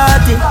a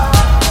party?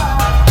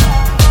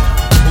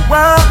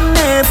 What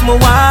if my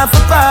wife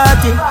a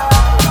party?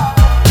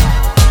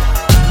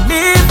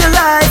 Live the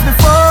life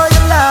before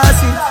you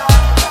lost it.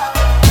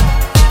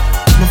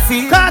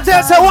 Can't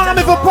tell say want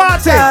me for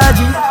party.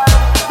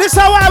 This is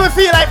how I would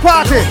feel like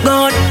party.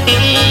 God.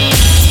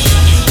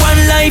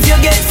 One life you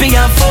get for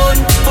your phone.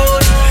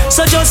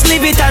 So just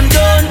leave it and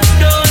done.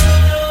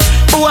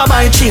 Who a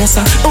buy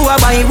chaser? Who a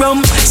buy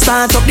rum?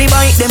 Start up the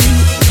bike them.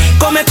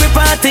 Come make we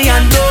party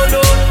and do.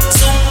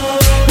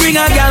 Bring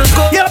a girl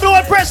go. You know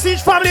what Prestige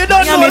family, you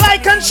don't know.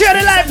 Like and share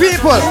the live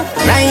people.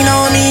 Right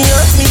now me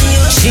up,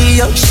 she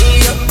up.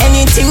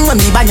 Anything when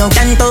me buy your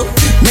canto.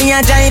 Me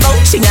a drive out,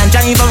 she a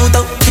drive out.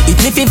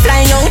 If me fi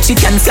fly out, she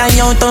can fly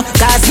out.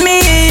 Cause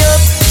me up,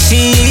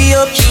 she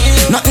up.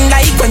 Nothing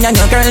like when your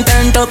girl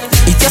turned up.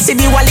 If you see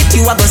the wallet,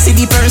 you a go see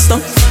the purse.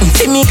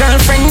 See me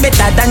girlfriend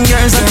better than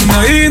yours.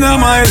 Now in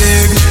my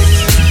leg.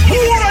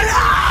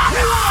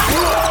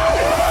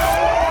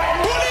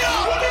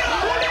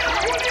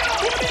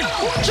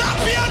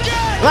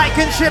 Like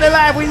and share the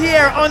live, we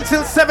here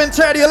until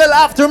 7:30. A little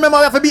after, remember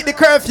we have to beat the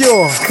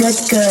curfew. Good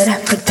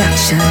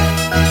production.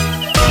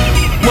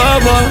 Whoa.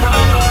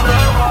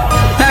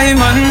 Hey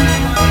man,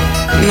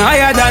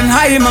 higher than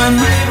high man.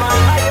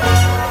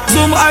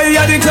 Zoom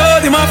higher the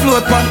cloud in my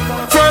float pan.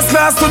 First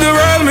class to the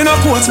world, me no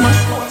coach man.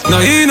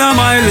 Now in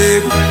my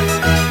leg.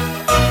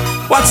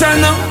 Watch out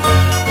now.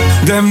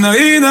 Them now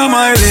in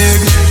my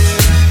leg.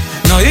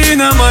 Now in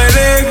my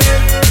leg.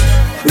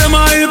 Them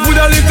I put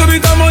a little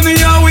bit of money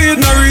and weed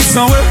no reach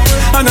nowhere.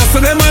 And I saw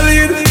them a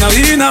lead. Now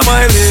in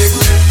my leg.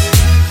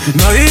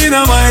 Now in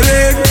my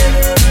leg.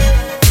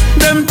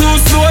 Them too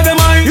slow, them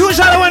I.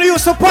 Usually when you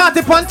used to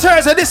party on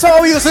Thursday, this is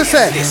how we used to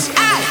say.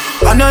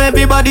 I know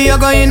everybody are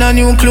going on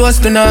new clothes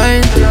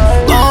tonight.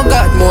 Oh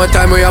God, more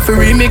time we have to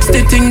remix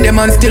the thing. Them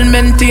and still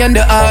maintain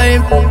the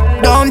hype.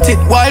 Don't it?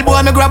 Wild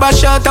boy, me grab a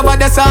shirt over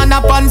the sun,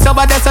 a pants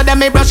over there, so them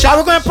me brush out.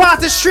 We're going to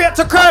party straight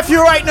to curfew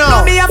right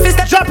now.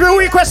 Drop your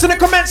request in the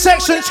comment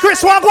section. It's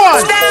Chris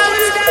Wagwan.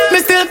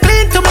 Me still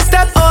clean to my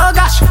step, oh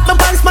gosh. My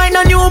pants mine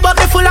on new, but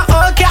me full of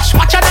old cash.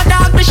 Watch out the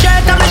dog, me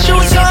shirt and my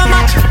shoes so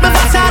much. My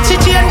Versace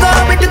chain go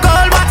with the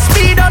gold watch.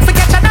 Speed out,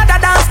 forget another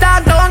dance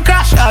dog, don't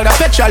crash. All the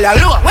petrol ya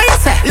low, what you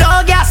say? Low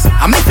gas.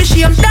 I'm if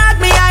shame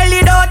dog, me highly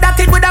doubt that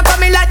it would have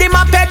come in like the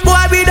pet boy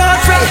without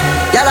fret.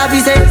 Y'all have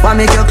say, why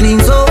make you clean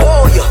so?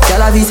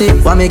 Y'all have say,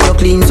 why make you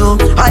clean so?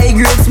 High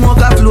grade smoke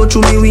a flow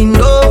through me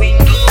window.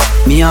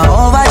 Me a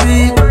overdo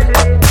it.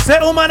 Say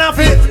woman of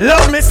it,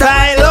 love me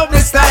style, me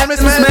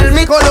smell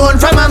me cologne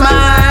from my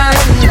mind.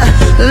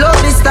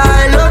 Love me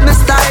style, let me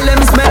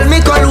smell me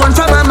cologne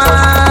from my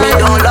mind. Me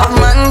don't love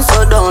man,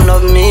 so don't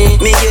love me.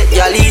 Me get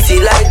y'all easy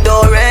like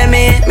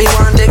Doremi. Me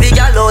want every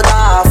girl out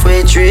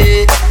halfway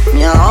tree.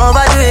 Me a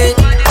overdo it.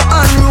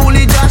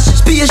 Unruly Josh,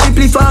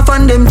 spaceshiply far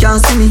from them can't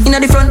see me. In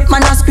the front,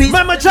 man a squeeze.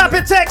 Remember, drop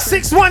a text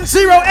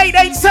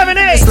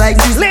 610-8878. Like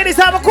this. Ladies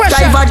have a question.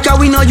 Try vodka,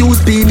 we no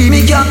use PB.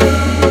 Me can't.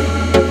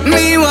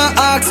 Me want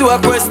ask you a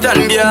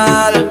question,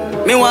 girl.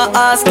 Me want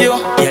ask you,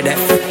 yeah, deaf.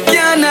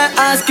 Can I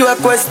ask you a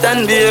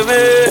question,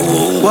 baby?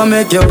 What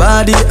make your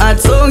body hot,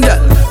 so girl?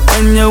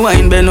 When you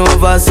wine, bend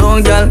over,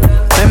 so girl.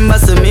 Remember,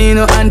 say me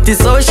no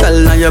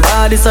antisocial. Now your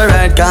body's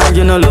alright, cause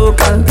you no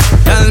local.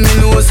 Tell me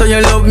no, so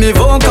you love me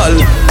vocal.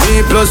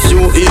 Me plus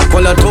you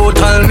equal a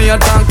total. Me a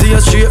talk to you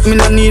straight, me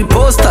no need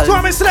postal.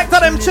 So me select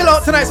them chill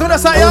out tonight, so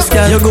that's how you.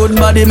 Your good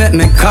body make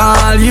me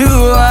call you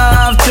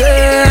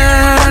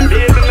often.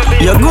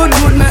 Your good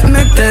make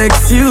me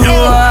text you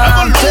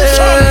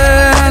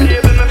often.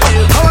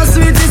 Our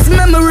sweetest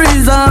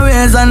memories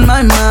always on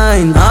my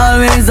mind.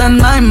 Always on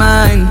my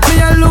mind.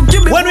 Me a look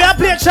you. When we are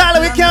play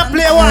Charlie, we can't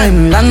play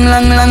one.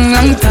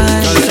 Long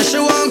time. She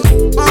walk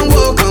and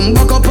walk and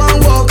buck up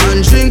and walk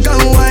and drink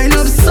and wine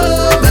up so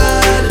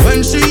bad.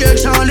 When she hear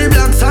Charlie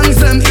Black songs,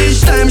 them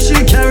each time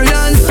she carry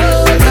on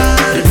so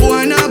bad. The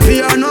boy not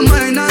pay her no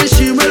mind and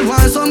she will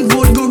want some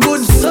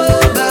good so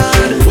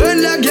bad.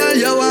 When that girl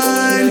you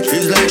wine,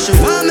 it's like she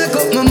want make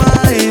up my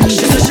mind.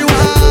 She say she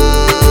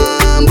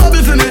want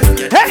bubble for me.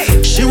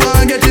 Hey, she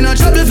want get in a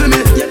trouble for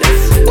me.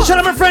 Shout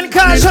out my friend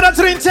Carl, shout out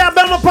to the entire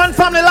Belmont Pan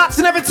family, lots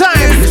and every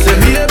time.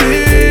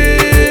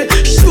 Baby,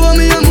 show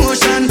me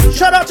emotion.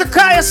 Shout out to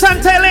Kaya,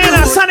 Santa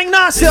Elena, San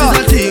Ignacio. This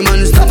is a team,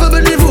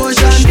 unstoppable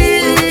devotion.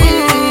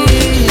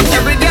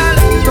 Every girl,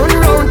 turn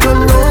round.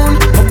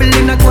 Bubble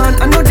in a quan,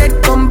 I know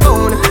that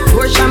compound.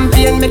 Pour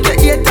champagne, make your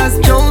haters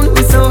drown.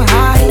 We so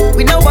high,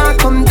 we don't want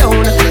come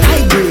down.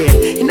 High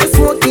grade, in a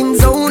smoking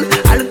zone.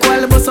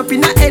 Alcohol bust up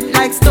in a head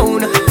like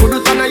stone. Put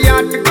it on a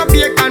yard, pick up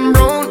bake and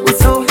brown. We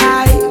so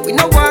high, we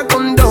don't want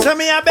come down. So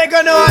me I beg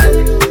you know.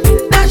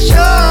 That's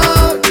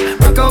short.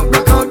 Rock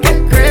out, get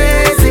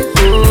crazy.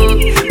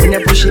 When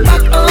you push it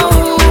back,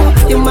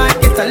 oh, you might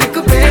get a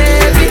little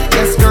baby.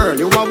 Yes, girl,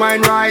 you want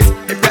wine right.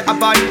 If you're a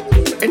bad,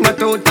 it's not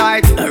too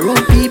tight. Room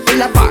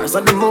people are bars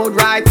on the mood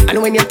right.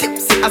 And when you're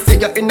tipsy, I see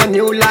you in a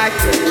new light.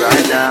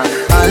 Right now,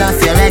 all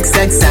of your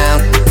XX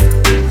sound,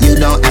 you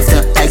don't have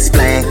to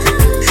explain.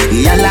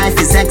 Your life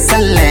is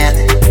excellent.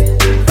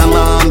 Come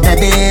on,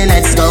 baby,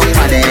 let's go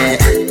party.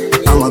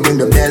 I'ma bring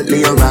the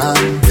Bentley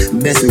around.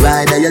 Best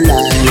ride of your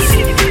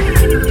life.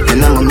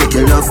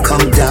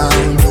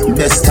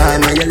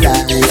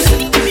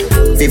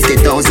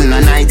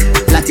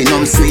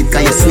 sweet,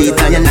 cause you're sweet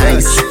and you're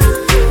nice.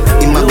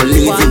 Him a go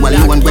leave you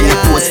alone when you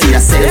post for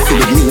yourself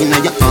with me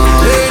in your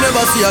arms. Me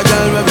never see a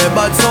girl with a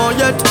bad song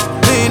yet.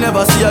 Me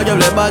never see a girl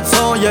with a bad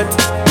song yet.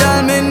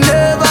 Girl, me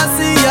never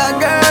see a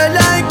girl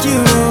like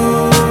you.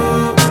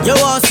 You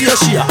want to see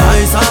she a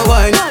ice and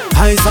wine,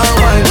 ice and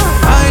wine.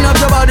 Wine up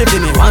your body for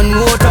me one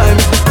more time.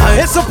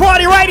 It's a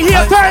party right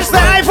here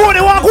Thursday. I vote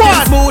it walk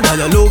one. Smooth and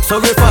you look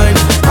so refined.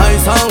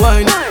 Ice and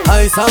wine,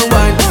 ice and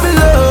wine. Me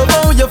love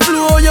how you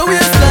flow your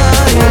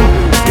waistline.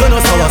 You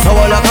know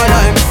sour like a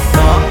lime.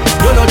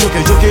 You know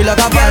juky like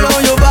a girl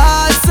on your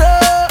bad so.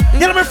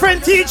 You know my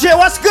friend TJ,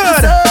 what's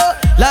good?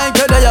 Like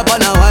you're there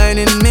upon a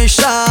whining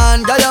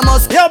mission. Girl you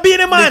must. Yo, be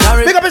the man.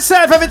 Pick up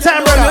yourself every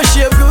time, brother. You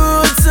shape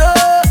good so.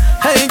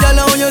 Hey girl,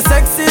 how you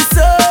sexy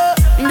so.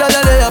 Girl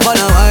you're there upon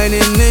a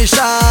whining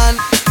mission.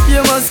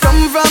 You must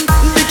come from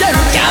the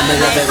Caribbean. Yeah, me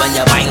love it when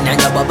you whine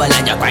and you bubble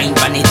and you grind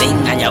funny thing.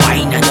 And you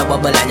whine and you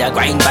bubble and you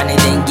grind funny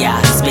thing.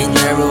 Yeah, spin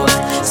your road,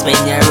 spin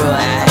your road.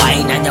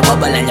 Whine and you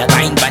bubble and you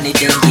grind funny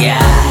thing. Yeah,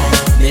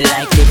 me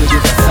like it with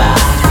you for far.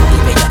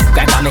 Even you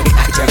grab on me,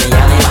 I tell me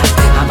I'm a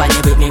man.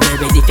 I'm with me,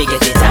 we're ready to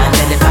get it on.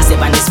 Then the passive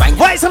and the spine.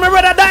 Why is my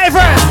brother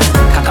diver?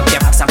 Cock up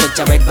your box and put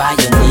your red by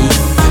your knee.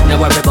 No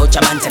worry about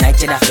your man tonight,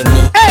 you're not for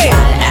me. Hey!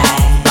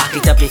 Back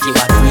it up if you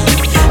want me.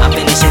 I'll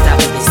finish it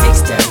after the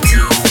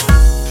 6:30.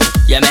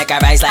 You make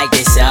a rise like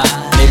this,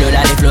 me do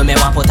that the flow, me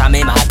want put on me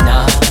mad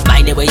now.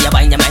 Mind the way you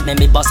whine, you might make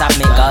me bust up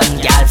me gun.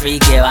 Girl,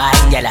 freak you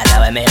wine, girl, I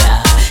love me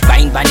love.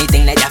 Grind funny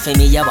thing like that for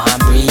me, you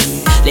want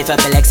breathe. Lift up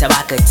your legs so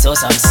I could sow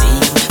some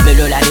seed. Me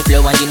do that the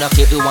flow, and you know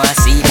if you want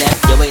see them.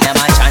 You wait on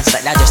my chance,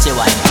 but that just your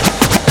wine.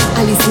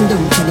 I listen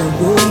down to the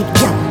roll it,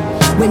 girl.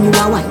 When you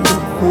are wine,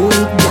 hold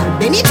it, girl.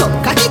 Bend it up,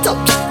 cock it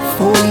up,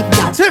 fold it,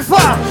 girl.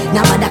 Tifa,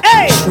 now that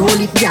roll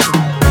it, girl.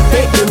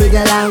 Take the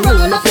nigga and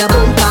roll up your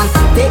bumper.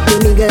 Take the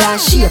nigga and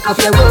shake up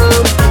your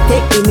room.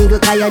 Take the nigga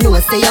cause you know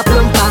stay a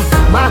plumper.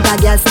 Maga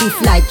girl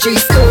stiff like 3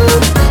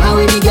 stone. How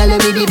we the girl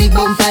with the big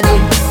bumper then?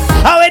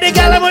 How we the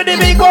girl with the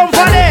big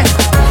bumper then?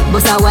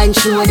 Bust a wine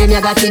show then you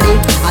got it in.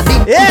 A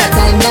big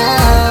time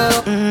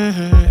now.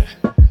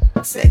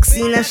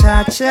 Sexy in a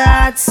short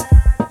shots,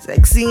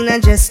 sexy in a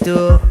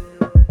gesto.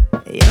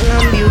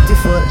 Young and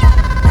beautiful,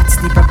 that's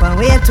the proper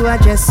way to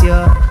address you.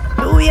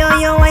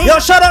 Yo,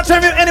 shout out to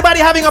anybody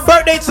having a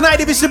birthday tonight.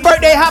 If it's your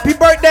birthday, happy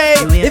birthday.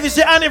 If it's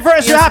your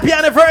anniversary, happy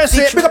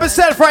anniversary. Pick up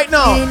yourself right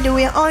now. Do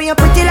it on you,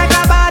 pretty like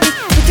a Barbie,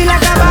 pretty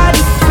like a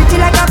Barbie, pretty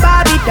like a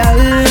Barbie doll,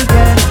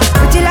 girl.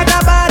 Pretty like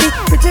a Barbie,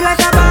 pretty like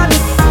a Barbie.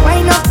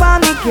 Wine up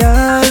on me,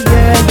 girl,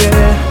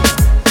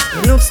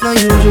 It looks no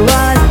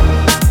usual,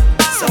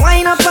 so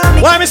wine up on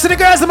me. Why me see the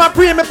girls in my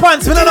premium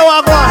pants? We don't know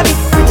what I'm going.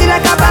 Pretty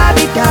like a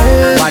Barbie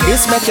doll. Why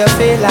this make you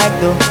feel like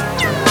though?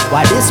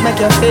 Why this make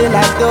you feel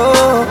like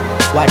though?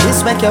 Why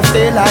this make you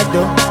feel like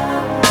though?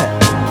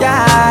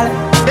 Girl,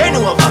 bend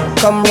over.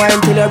 Come wine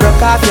till you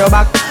broke off your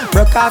back,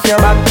 broke off your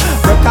back,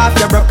 broke off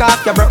your back.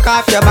 If you broke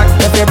off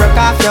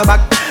your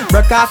back,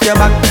 broke off your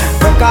back,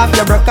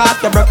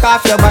 broke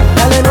off your back.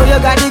 Girl, you know you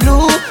got the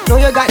glue, know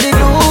you got the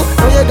glue,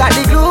 know you got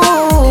the glue.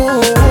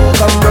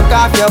 Come broke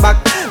off your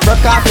back,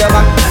 broke off your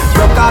back,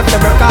 broke off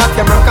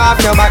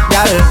your back,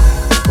 girl.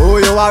 Who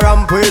you are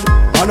ramp with?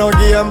 On no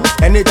game.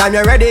 Anytime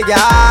you're ready,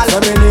 girl. So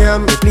me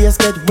name. The place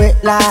get wet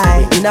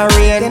like in a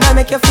rain. Then I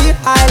make you feel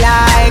high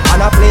like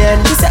on a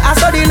plane. She say I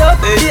saw the love,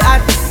 the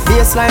hot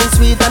baseline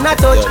sweet and I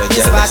touch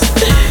the spot.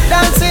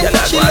 Dancing,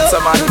 she love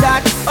do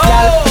that.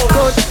 Girl,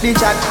 coach the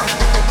chat.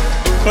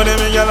 When them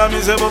gyal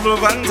me say bubble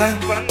one time,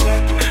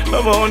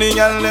 but only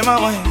gyal them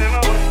a wine,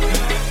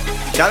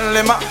 gyal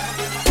them a.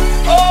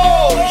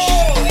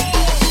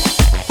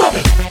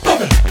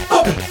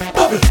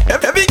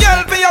 Every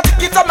girl for your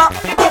ticket on her.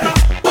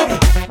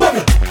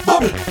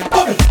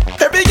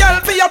 Every girl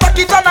for your back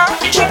it on her.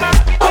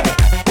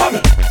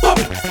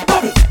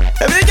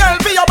 Every girl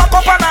for your back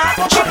up on her.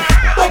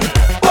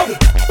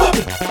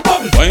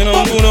 Why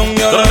don't go down,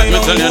 girl? Let me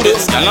tell you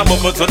this. Gyal a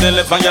bubble to the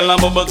left and gyal a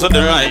bubble to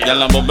the right.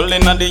 Gyal a bubble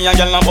in the day and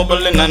gyal a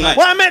bubble in the night.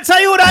 What I meant to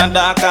you that? And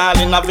dark all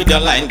in a video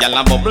line. Gyal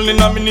a bubble in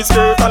a mini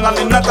skirt and all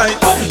in a tight.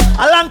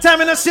 A long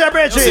time in the sea,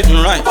 Bridget.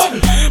 Sitting right.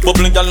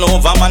 Bubbling gyal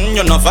over man,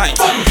 you no fight.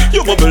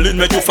 You bubble in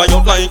make you fire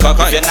out like a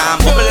kite. You nah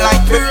bubble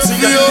like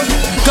Pepsi.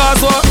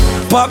 Cause what?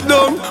 Pop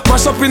down,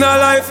 mash up in our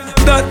life.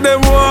 That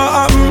them want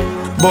happen,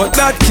 but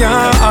that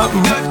can't happen.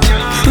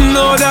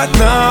 No, that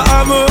not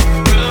happen.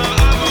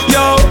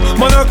 Yo,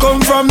 man I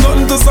come from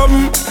nothing to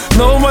something.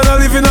 No man I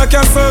live in a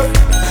castle.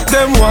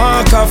 Them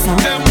walk off,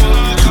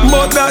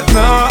 but that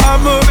not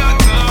happen.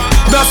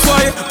 That's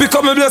why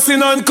become a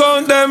blessing and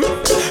count them.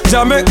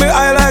 Jah make me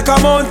high like a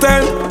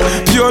mountain,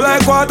 pure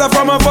like water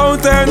from a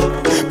fountain.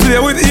 Play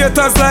with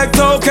haters like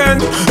token.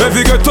 If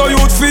you get to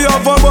youth fee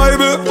of a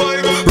Bible,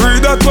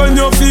 read that when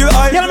you feel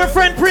high. Yeah, my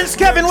friend Prince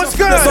Kevin, what's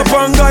good? That's up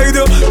and guide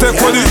you. Take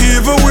for the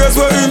evil ways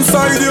were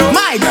inside you.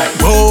 My God,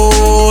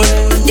 boy,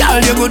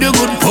 y'all you good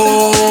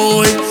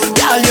boy.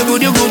 Y'all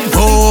you good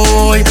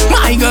boy.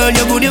 My girl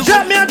you good.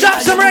 Drop me and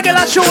drop some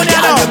regular show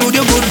now. You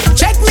good.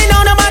 Check me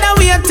now, no matter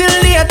wait till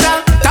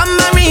later.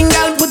 Tamarind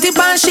girl, put it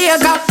on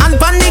shaker. And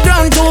pon the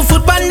ground, 2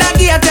 foot on the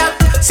gator.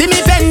 See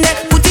me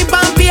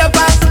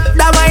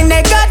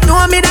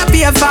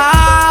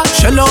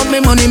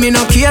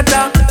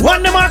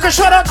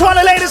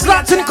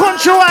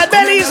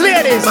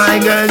My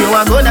girl, you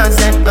are good as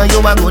it. You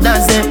are good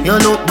as it. You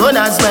look good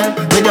as well.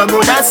 With your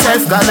good as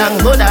self, girl, I'm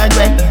good as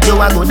well. You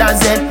are good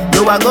as it.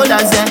 You are good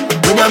as it.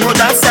 With your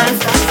good as self.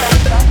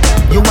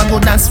 You are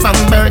good as from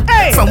birth.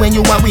 From when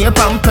you are wear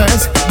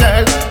pampers.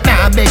 Girl,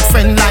 nah big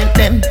friend like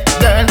them.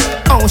 Girl,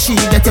 oh she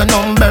get your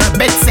number.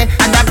 Betsy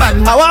and a bad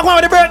man. I walk on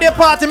with the birthday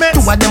party, man.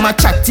 Two of them a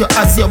chat you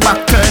as your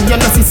back turn. You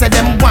know she said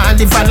them want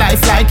live a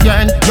life like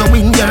yourn. You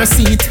win your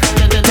seat.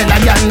 Tell her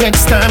your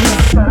next term.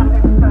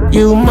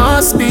 You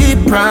must be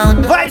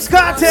proud. Vibes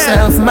Cartel.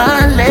 Self,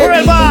 my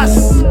lady.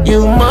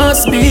 You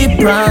must be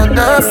proud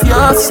of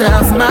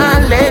yourself,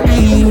 my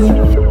lady.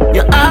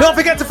 Don't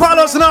forget to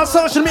follow us on our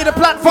social media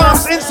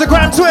platforms,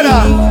 Instagram,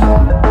 Twitter.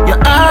 You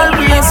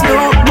always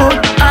look good,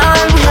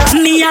 always.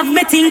 Me have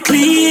me thing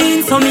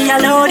clean, so me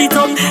allow it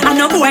up. And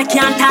no boy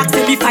can't talk,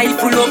 say me fight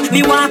full up.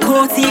 Me walk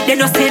out, see, they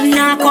no say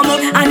nah come up.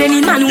 And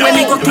any man when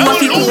me go to a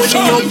fi hold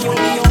me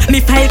up. Me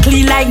file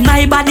clean like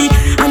my body.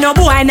 And no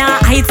boy nah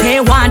I say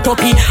want to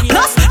pee.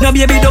 Plus, no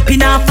baby dopey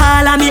nah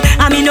follow me.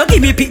 And me no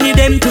give me pick me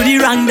them to the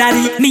wrong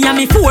daddy. Me and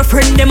me 4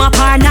 friends them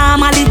apart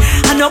normally.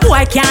 And no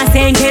boy can't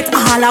say get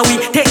all away.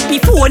 Take me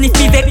phone if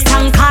me vex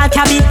and call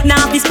cabby.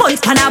 Now be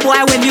sponge pan a boy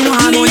when me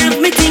want money. Me have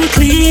me thing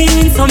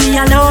clean, so me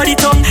allow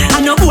it up.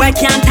 And no boy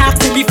can't talk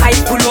to me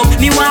fight full up.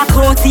 Me walk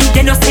out, see,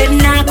 they no say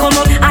nah come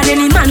up. And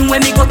any man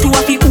when me go to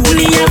a fi hold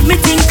me have me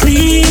thing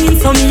clean,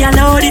 so me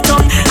allow it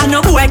up. And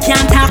no boy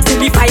can't talk to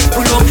me fight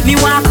full up. Me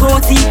walk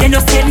out, see, they no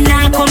say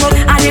nah come up.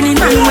 And any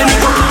man when me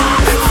go.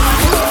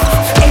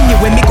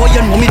 Anyway me go,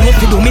 you know me don't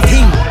fi do me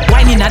thing.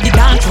 Whining at the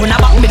dance, run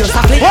about me just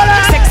a fling.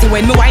 Sexy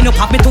when me wine up,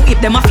 have me to hip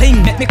them a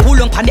fling. Make me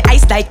cool on the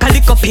ice like a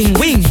lick up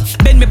wing.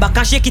 Bend me back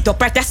and shake it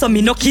up right there so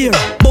me no care.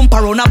 Bump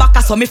around a back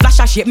so me flash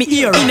and shake me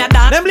ear. In a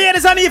dance, them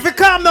ladies and if you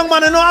calm down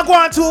man, I know I go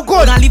on too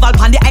good. Gonna leave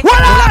all on the ice,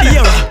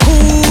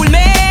 cool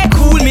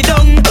me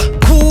down.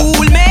 Cool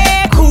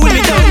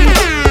me down.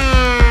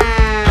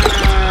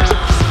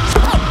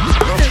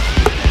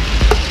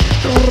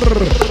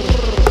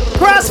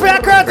 Crossfire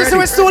Curtis,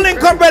 we still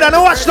link up, brother.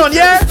 No watch none,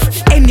 yeah?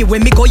 Anyway,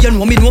 me go, you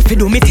know me don't fi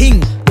do me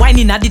thing.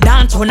 Whining at the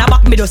dance, run a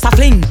back, me just a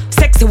fling.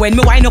 Sexy when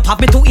me wine up, have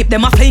me to hip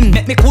them a fling.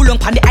 Make me cool on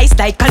the ice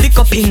like a lick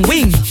up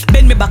wing.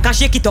 Bend me back and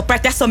shake it up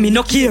right there so me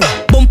no care.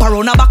 Bump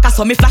around a back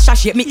so me flash and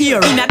shake me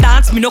ear. In a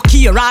dance, me no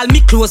care, all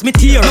me clothes me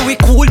tear. Do we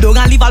cool down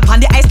and leave all on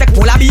the ice like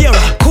polar beer.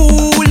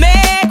 Cool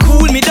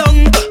me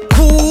down.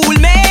 Cool me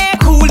down.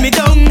 Cool me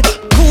down.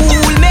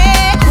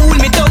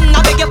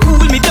 I beg you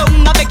cool me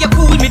down. I beg you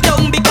cool me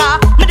down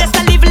because me just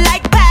a live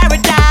like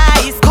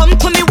paradise. Come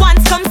to me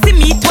once, come see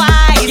me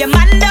twice. Your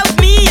man love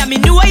me, and me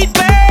know it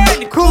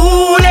burn.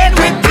 Cool it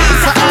with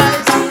peace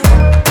eyes.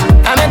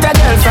 I met a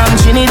girl from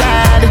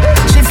Trinidad.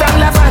 She from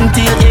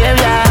Levante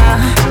area.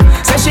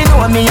 Say she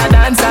know me a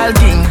dancehall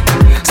king.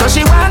 So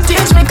she want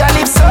teach me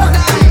calypso.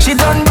 She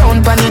done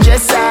down pon the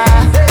dresser.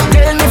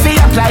 Tell me fi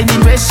apply the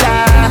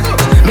pressure.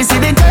 Me see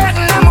the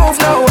curtain I move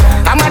now.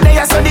 I'm a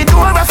day so the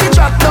door of it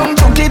drop down.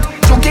 Took it.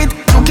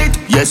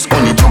 Yes,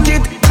 only took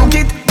it.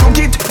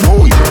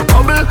 Boy,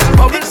 bubble.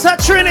 It's a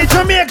Trinity,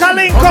 Jamaica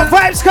link up,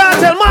 Vibes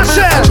Cartel,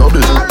 Marshall.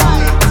 Trouble.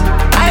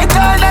 I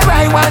told her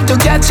I want to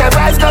catch a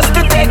vibe just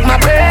to take my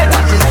breath.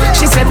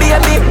 She said be a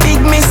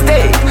big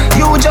mistake.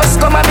 You just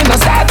come and me no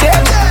start it.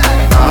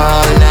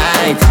 All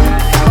night.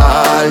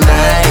 Party.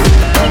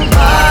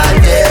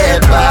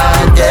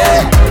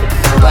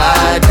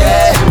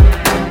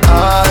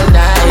 All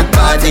night,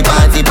 party.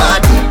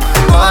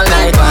 All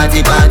night, party.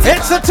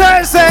 It's a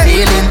Thursday.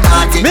 Feeling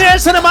party. Me and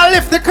Cinema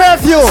lift the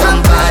curfew.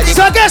 Somebody.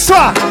 So guess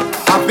what?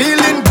 I'm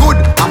feeling good,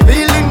 I'm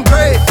feeling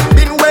great.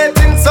 Been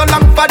waiting so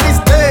long for this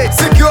day.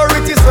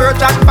 Security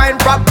search and find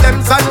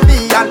problems on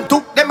me and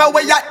took them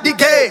away at the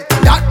gate.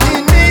 That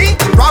mean me,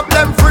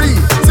 problem free.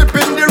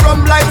 Sipping the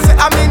rum like say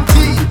I'm in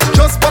tea.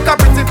 Just fuck a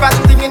pretty fat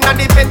thing in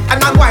the bed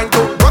and I'm going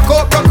to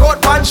rock out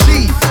one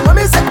she. When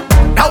me say,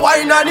 now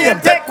wine on name,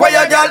 take away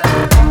your girl.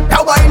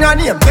 Now wine on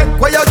name, take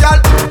away your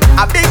girl.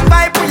 A big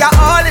pipe we are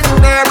all in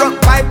there. Rock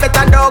pipe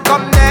better don't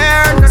come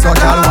there. So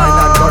girl wine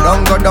and go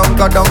down.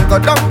 Come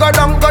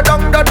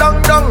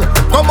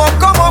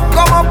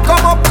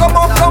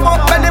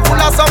up. Belly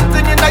full of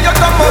something in your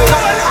tumble.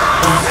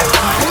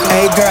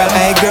 Hey girl.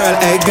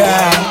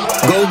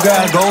 Go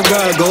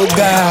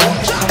girl.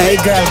 Hey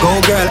girl, go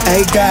girl.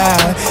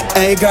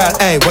 Hey girl,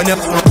 hey when you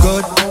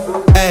good.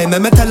 Hey,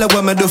 me tell her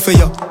what me do for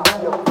you.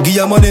 Give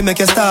you money, make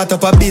you start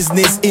up a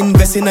business.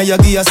 Invest in you,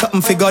 give you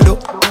something for God do.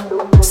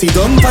 See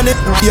don't panic,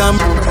 yam.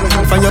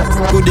 Find your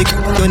good dick.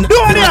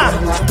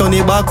 Turn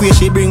it back way,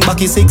 she bring back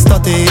his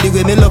 630. The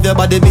way me love your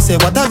body, me say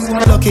what a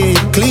lucky.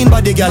 Clean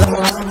body, girl.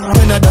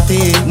 When I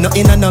dirty,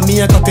 nothing on no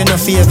makeup, you no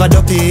favor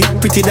dopey.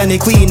 Pretty than the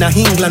queen of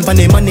England, for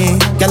the money.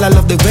 Girl, I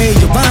love the way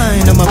you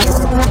bind. I'm a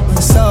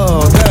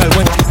so girl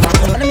when.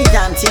 Let me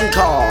dancing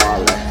call,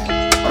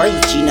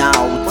 reaching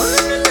out.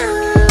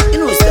 You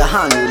know it's the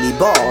unruly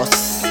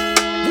boss.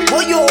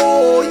 Boy,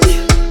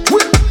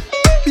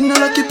 in a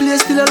lucky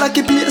place, still a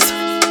lucky place.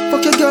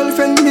 Fuck your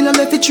girlfriend, me no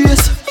left it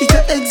trace. If you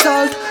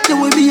exalt, you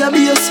will be a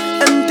base.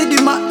 Empty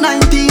the Mac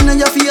 19 on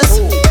your face.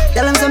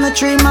 Tell them some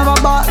dream of a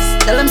boss.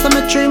 Tell them some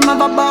dream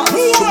of a boss.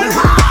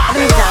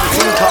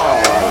 Dancing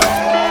call,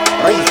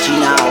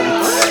 reaching out.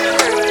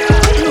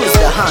 Who's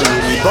the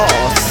hungry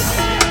boss?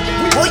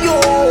 Oh yo,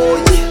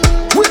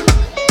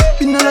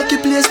 in a lucky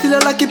place, still a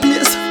lucky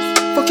place.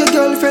 Fuck your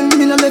girlfriend,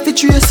 me no left it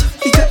trace.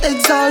 If you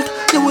exalt,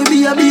 you will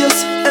be a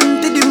base.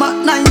 Empty the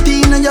Mac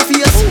 19 on your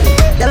face.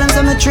 Tell them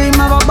some dream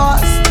of a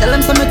boss. Tell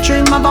them some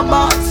dream of a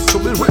boss. Who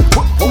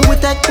we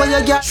take where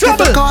you get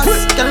the cost?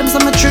 Tell them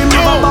some dream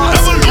of a boss.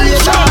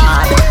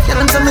 Tell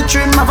them some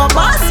dream of a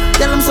boss.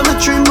 Tell them some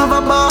dream of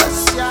a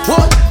boss.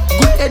 What?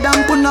 Good head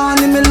and put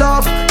on in me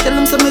love. Tell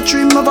them some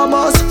dream of a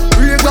boss.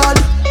 Real God,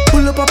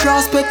 pull up a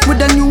prospect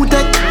with a new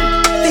tech.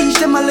 Teach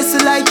them a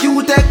lesson like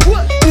you tech.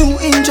 New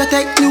intro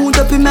tech, new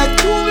dopey mech.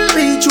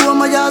 Reach you on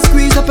my ass,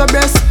 squeeze up your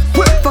breast.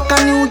 Fuck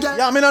a new girl.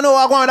 Yeah, me no know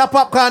what going with that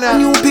popcorn.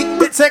 New pick,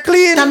 it's a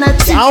clean. A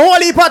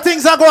whole heap of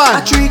things are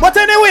going. But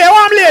anyway,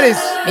 warm ladies.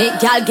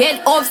 Make y'all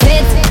get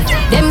upset.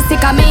 Them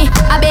sick of me.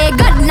 I beg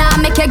God now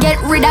make you get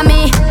rid of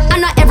me. I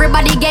know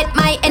everybody get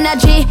my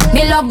energy.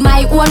 Me love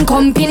my own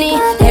company.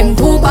 Them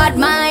too bad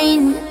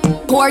mind.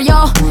 Poor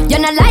yo, you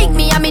not like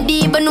me, I me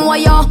deep and know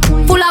yo.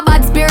 Full of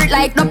bad spirit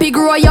like no pig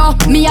grow yo.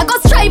 Me I go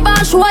strive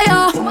and show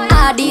yo.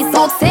 All this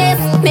success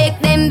make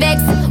them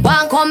vex.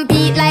 Want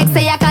compete like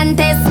say a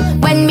contest.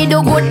 When me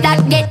do good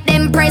that get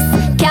them press.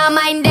 Can't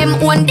mind them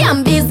own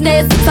damn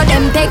business. So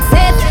them take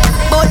set,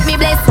 but me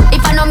bless.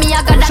 If I know me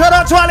I got that. Shout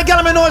out to all the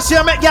girls me know see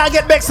you make y'all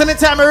get vexed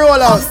anytime I roll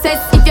out.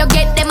 Obsessed if you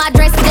get them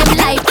address them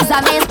life is a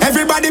mess.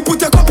 Everybody put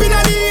a cup in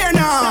the air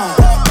now.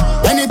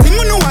 Anything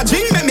we know a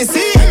drink make me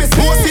see.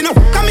 Most in a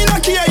come in a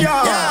care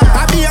ya.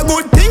 I be a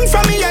good thing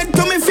from me head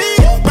to me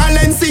feet.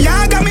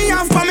 Balenciaga me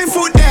off for me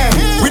foot there.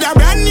 With a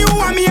brand new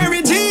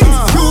Amiri jeans.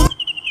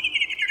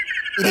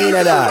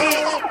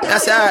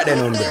 That's alright then,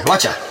 hombre.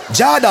 Watch out.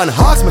 Jordan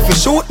Hawks me fi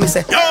shoot me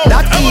say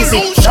that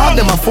easy. Sharp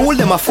them a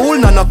fool,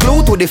 none no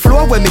clue to the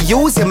floor when me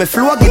use me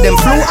floor give them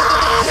flu.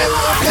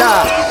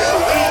 Dog,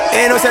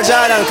 ain't no say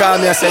Jordan call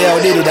me and say yo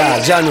did it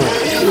dog, Janu.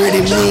 You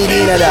really need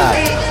it dog.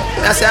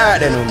 That's alright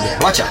then,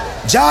 hombre. Watch out.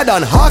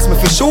 Jordan Hawks me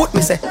fi shoot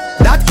me say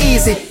that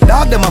easy.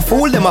 Dog them a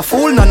fool,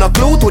 none no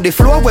clue to the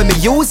floor when me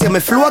use me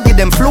floor give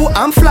them flu.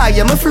 I'm fly,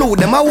 yeah me flew.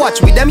 Them a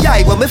watch with them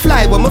yai when me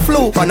fly, when me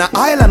flew. On a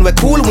island we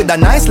cool with a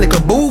nice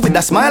little boo with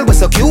a smile we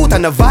so cute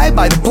and a vibe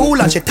by the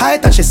pool and she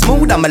tight and she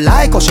smooth. I'm a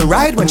like how she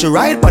ride when she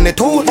ride on the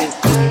tool.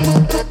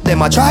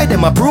 Them a try,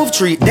 them a prove,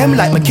 treat them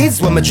like my kids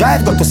when me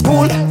drive go to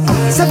school.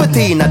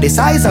 17 at the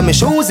size of me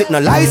shoes, it no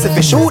lies if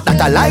you shoot that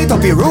I light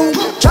up your room.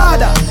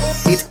 Chada,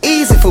 it's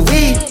easy for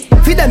we.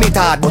 Feed them it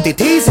hard, but it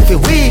easy for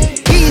we.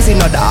 Easy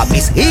no dog,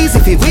 it's easy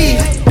for we.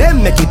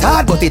 Them make it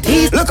hard, but it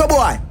easy. Look a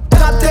boy,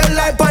 top tail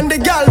light on the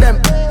girl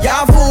them.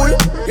 Ya fool,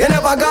 you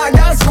never got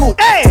that school.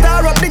 Hey.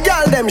 Star up the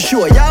girl them,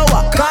 sure, ya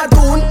what?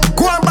 Cartoon,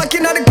 go on back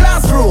in the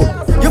classroom.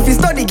 You fi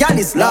study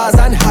Galley's laws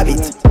and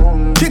habit.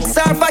 Tricks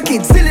are for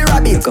kids, silly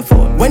rabbit.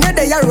 When you're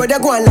there, you road, you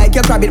go on like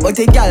your rabbit. But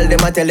the girl,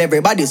 them a tell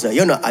everybody, so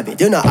you not have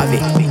it, you not have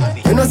it.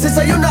 You know,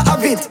 sister, you not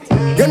have it.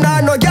 You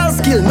not no girl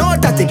skill, no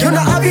tactic, you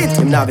not have it.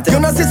 You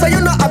know, sister,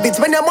 you not have it.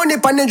 When your money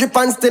pan and drip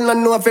and still not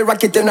know if you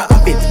rock it, you not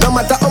have it. No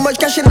matter how much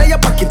cash in your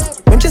pocket.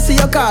 When she see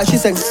your car, she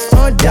says,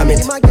 oh damn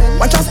it.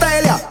 Watch her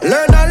style, yeah.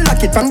 Learn and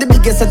lock it from the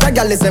biggest set of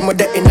girls, them with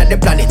the in the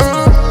planet.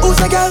 Who's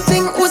a girl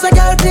thing? Who's a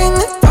girl thing?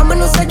 From a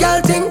who's a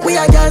girl thing? We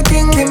a girl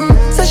king. Kim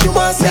says she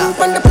wants sing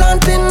from the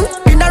planting.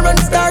 Run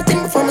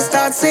starting from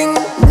start sing.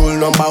 Rule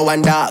number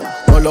one dog,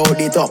 no load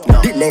it up.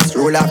 The next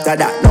rule after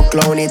that, no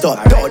clown it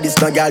up. No this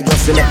no girl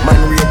just select man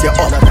rate you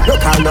up. No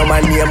call no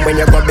man name when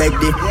you go beg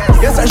the.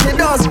 Yes and she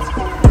does.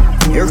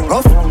 You're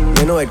rough,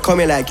 you know it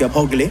coming like you're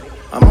ugly.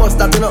 I must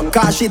have to know,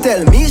 cause she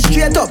tell me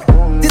straight up.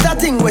 This a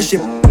thing where she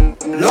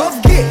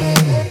love gay.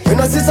 You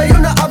know sister you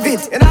not have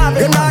it. You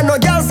not no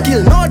girl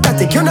skill, no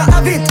tactic, you not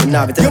have it.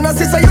 You know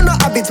sister you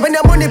not have it. When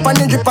your money pan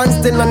and drip and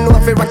still not know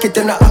if you rock it,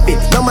 you not have it.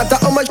 No matter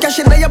how much cash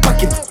in your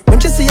pocket. When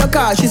she see your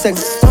car, she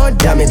says, oh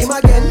damn it.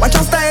 Watch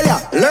her style,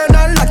 yeah. Learn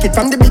and lock it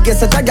from the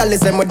biggest set of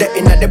girls, them with the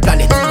in the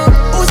planet.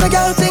 Who's a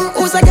girl thing?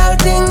 Who's a girl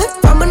thing?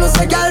 From a who's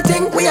a girl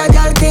thing? We a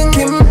girl king.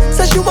 Kim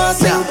says she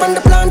wants sing from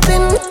the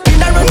planting. In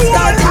the run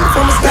starting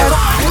from the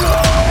start.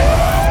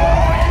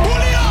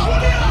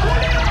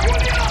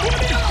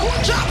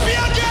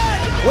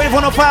 Wave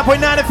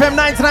 105.9 FM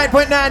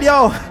 99.9,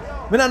 yo.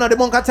 We don't know the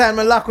bunker time,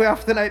 man. Lock way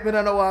off tonight. We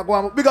don't know what I go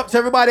on. Big up to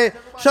everybody.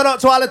 Shout out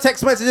to all the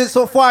text messages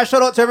so far.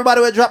 Shout out to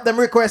everybody who drop them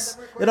requests.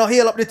 You know,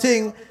 heal up the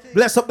thing.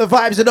 Bless up the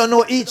vibes. You don't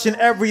know each and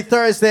every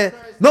Thursday.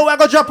 No, we're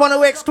going to drop on the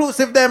way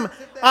exclusive them.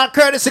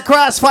 Courtesy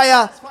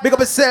Crossfire. Big up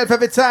yourself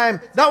every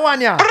time. That one,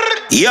 yeah.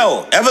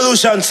 Yo,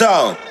 Evolution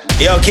Sound.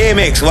 Yo,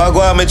 K-Mix. What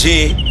go on, my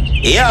G?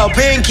 Yo,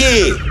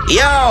 Pinky,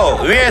 yo,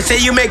 we say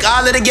you make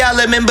all of the gal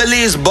in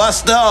Belize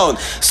bust down.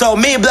 So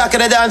me, Black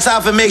of the Dance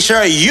off and make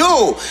sure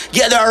you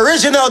get the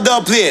original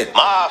dub plate.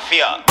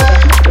 Mafia.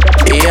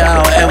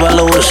 Yo,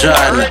 Evolution.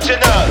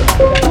 Original.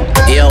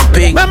 Yo,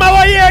 Pink. Remember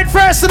what you heard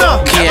first,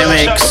 no?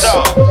 K-Mix.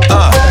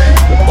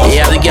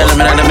 Yeah, the girl in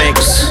the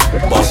mix.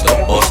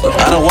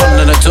 I don't want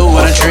none of two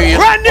and a three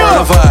and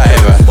a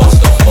five.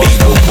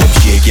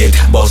 Shake it,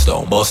 bust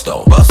down, bust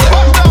down, bust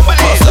down,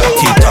 bust down.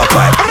 Tip-top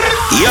vibe.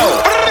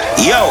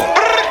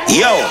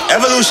 Yo,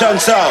 Evolution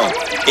Sound.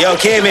 Yo,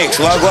 K-Mix,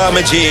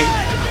 Wagwan G.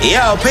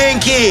 Yo,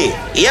 Pinky.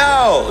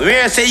 Yo,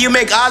 Rare say you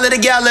make all of the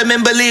gal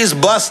in Belize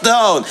bust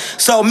down.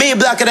 So me,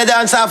 Black of the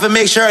Dance off and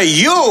make sure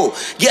you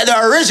get the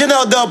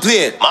original dub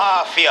plate.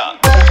 Mafia.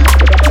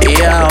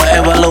 Yo,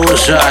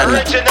 Evolution.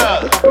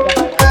 Original.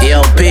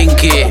 Yo,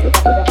 Pinky.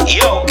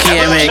 Yo,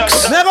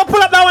 K-Mix. Never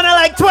pull up that one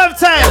like 12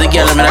 times. The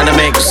girl in the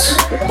mix.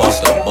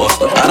 Bust down, bust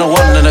down. I don't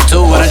want none of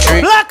two and a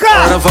three Blacker.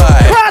 and a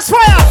five.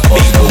 Crossfire.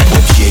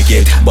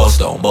 Shake it, bust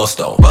down, bust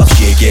down, bust.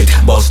 Shake it,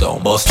 bust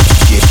down, bust.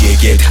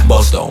 Shake it,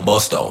 bust down,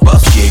 bust down,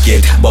 bust. Shake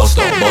it, bust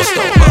down, bust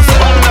down, bust.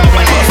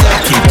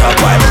 Tip-top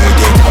vibe,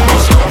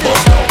 bust down,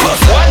 bust down,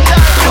 bust.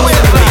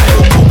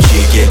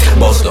 Shake it,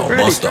 bust down,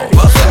 bust down,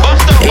 bust.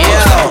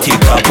 Yo,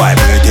 Tip-top vibe,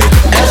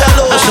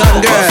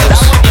 Evolution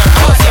girls.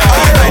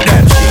 Alright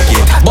then, shake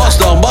it. Bust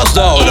down,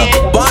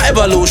 but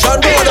Evolution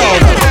go down.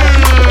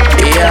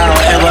 Yo,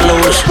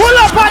 Evolution. Pull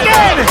up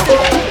again.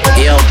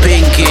 Yo,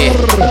 Pinky.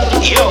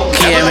 Yo,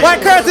 K-Mix. Why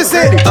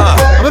courtesy?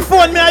 My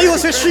phone me I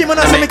use for streaming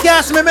and so me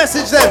can't see me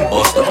message them.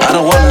 I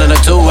don't want none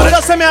of two and a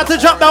Just say me have to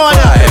drop that one.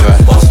 five.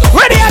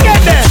 Ready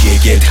again then.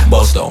 Shake it,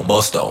 bust down,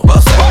 bust down,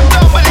 bust.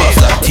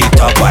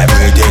 Tip-top vibe,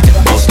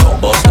 bust down,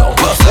 bust down,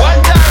 bust.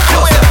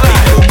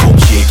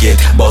 Shake it,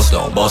 bust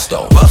down, bust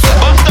down, bust.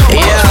 Yo,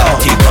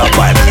 Tip-top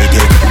vibe,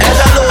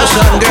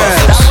 Evolution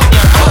girls.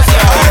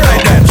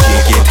 Alright then,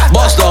 shake it.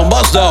 Bust down,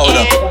 but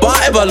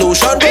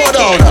Evolution go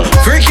down.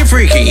 Freaky,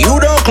 freaky, you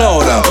don't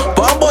clown.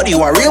 Bomb body,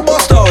 you a real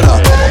bust down.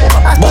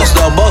 Bust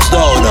down,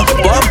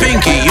 but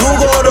Pinky, you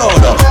go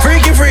down.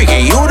 Freaky,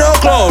 freaky, you don't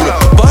clown.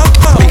 Bomb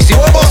mix, you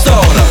a bust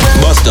down.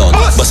 bust down,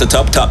 bust a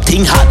top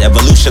ting hot.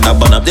 Evolution, I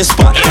burn up this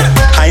spot.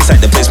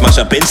 Hindsight, the place mash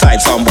up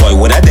inside. Some boy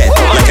with a dead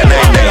like a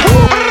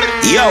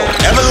 9-9. Yo,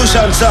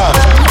 Evolution song.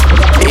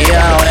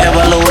 Yo,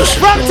 Evolution.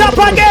 From top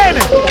again.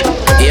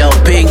 Yo,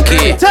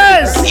 Pinky.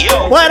 Tez.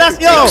 Why that's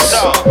yo.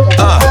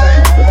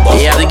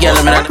 Yeah, the girl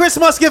in the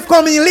Christmas gift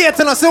coming late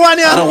and I see one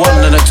here. I don't want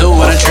none of two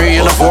and a three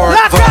and a four and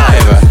a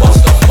five.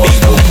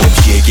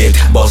 Shake it,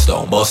 bust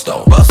down, bust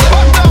down, bust down,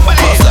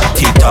 bust down.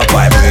 Tip-top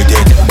vibe,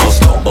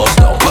 bust down, bust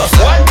down, bust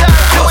down.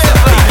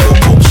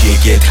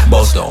 Shake it,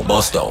 bust down,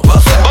 bust down,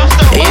 bust down.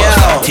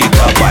 Yo,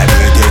 Tip-top vibe,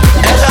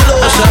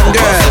 Evolution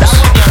girls.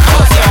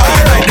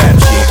 Alright then,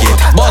 shake it.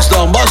 Bust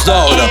down, but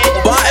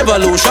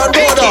Evolution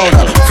go down.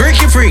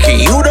 Freaky, freaky,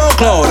 you don't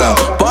clown.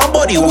 Bomb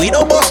body, we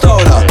don't bust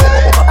down.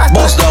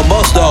 Bust down,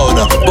 bomb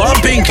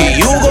Pinky,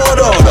 you go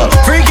down.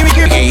 Freaky,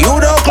 freaky, you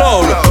don't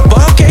clown.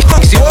 Bomb cake,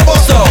 you a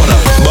bust down.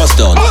 Bust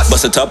down,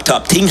 bust a top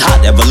ting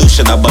hot.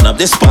 Evolution, I burn up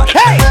this spot.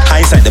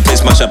 Hindsight, the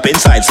place mash up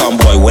inside. Some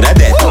boy with a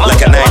dead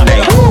like a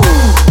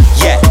 9-9.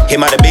 Yeah,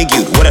 him had a big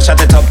youth. Would have shot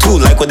the top two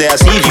like what they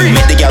see you.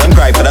 Make the gal and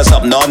cry for that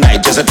something all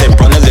night. Just a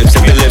temper on the lips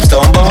if the lips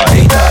don't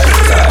bite.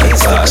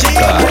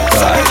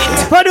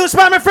 Produced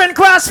by my friend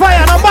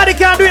Crossfire. Nobody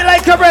can do it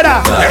like your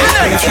brother.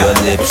 If your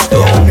lips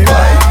don't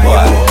bite.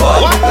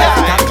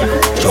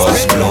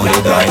 Just blow the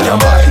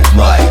dynamite.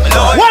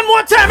 One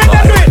more time, make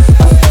them do it.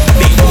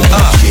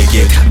 Shake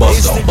it,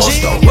 bust down, bust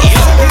down, bust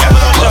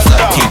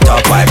down. Tip-top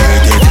vibe,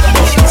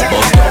 bust down,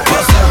 bust down,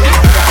 bust down.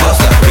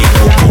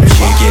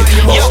 Shake it,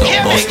 bust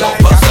down, bust down,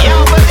 bust down.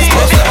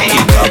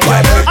 Tip-top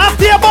vibe.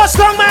 After your bust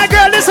down, my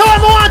girl, this is what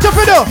I want you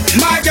to do.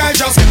 My girl,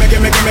 just gimme,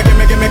 gimme, gimme,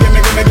 gimme, gimme, gimme,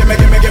 gimme, gimme,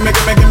 gimme, gimme, gimme,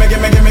 gimme, gimme,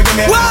 gimme, gimme,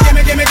 gimme.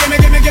 Gimme, gimme, gimme,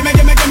 gimme, gimme,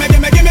 gimme, gimme,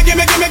 gimme, gimme,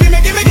 gimme, gimme,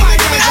 gimme, gimme. My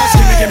girl, just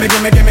gimme,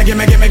 gimme, gimme,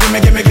 gimme, gimme,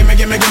 gimme, gimme, gimme,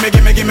 gimme, gimme,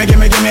 gimme, gimme, gimme,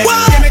 gimme, gimme.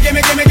 Gimme,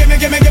 gimme, gimme, gimme,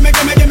 gimme, gimme,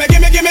 gimme,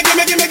 gimme, gimme,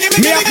 gimme, gimme, gimme.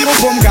 Me a people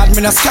from God,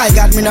 me no sky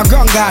God, me no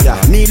ground God.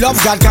 Me love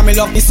God, 'cause me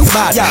love me so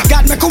bad.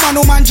 God, me come and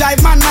no man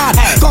drive man mad.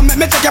 Come make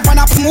me take you on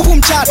a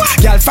boom chat.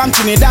 Girl from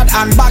Trinidad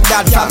and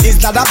Baghdad, from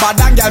Islamabad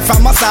and girl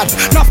from Mossad.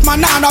 Enough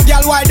man nah no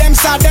girl, why them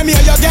sad? Them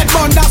here you get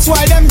bun, that's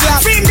why them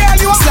glad. Film girl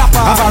you a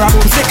slapper, have a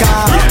boom sticker.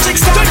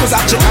 Chicks to use a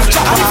chick and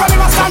chop. And if I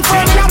never stand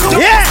for me, I'm to the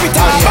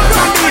hospital.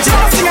 Background DJ,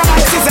 sing a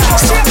nice scissor.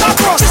 Straight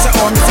approach, she say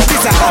oh me say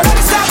this.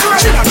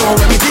 She don't know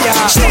where me be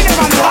at. She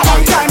never know how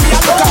long time me a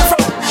look up from.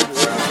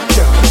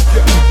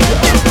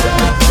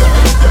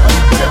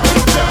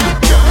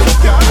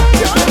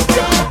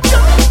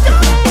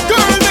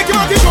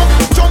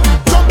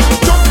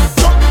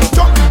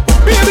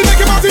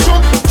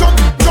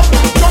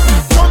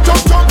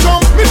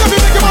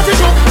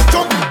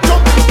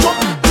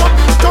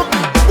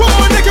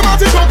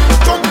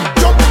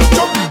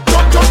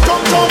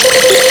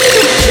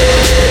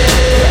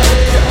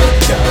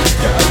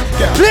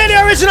 Play the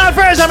original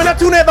version, I'm not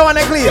tune it the one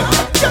that clear.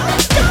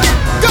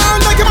 Girl,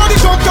 make your body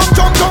jump, jump,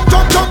 jump, jump,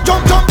 jump, jump,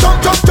 jump, jump,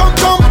 jump, jump, jump,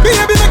 jump.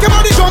 Baby, make your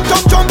body jump,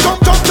 jump, jump,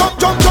 jump, jump, jump,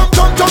 jump, jump,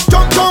 jump, jump,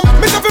 jump, jump.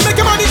 Make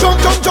your body jump,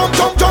 jump, jump,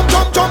 jump, jump,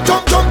 jump, jump,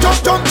 jump, jump, jump,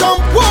 jump, jump.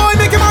 Boy,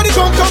 make your body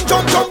jump, jump,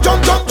 jump, jump,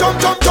 jump, jump, jump,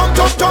 jump, jump,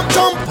 jump, jump,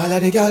 jump. All of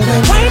the girls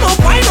them wind up,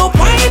 wind up,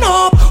 wind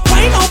up,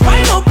 wind up,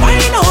 wind up,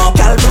 wind up.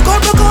 Girl,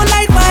 broke out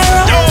like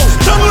viral.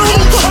 Double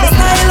hook,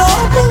 style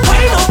up,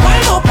 wind up,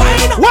 wind up,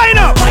 wind up.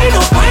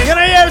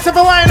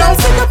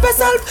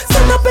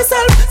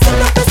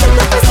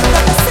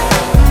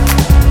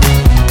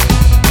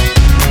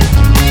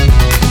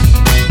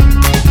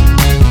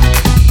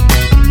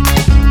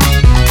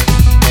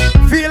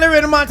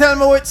 man tell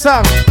me which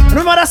song.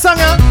 Remember that song,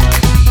 yeah?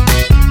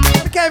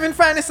 I can't even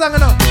find the song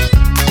now.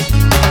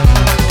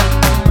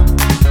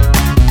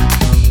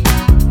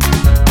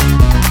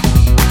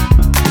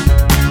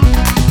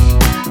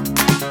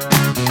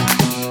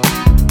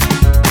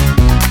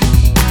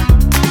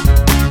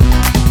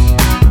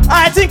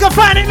 I think I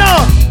find it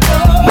now.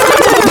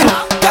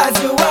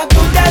 Cause you are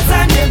good as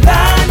and you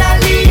gonna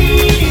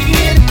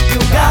lead.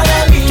 You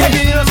gonna lead.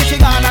 You know she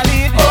gonna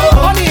lead.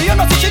 Honey, you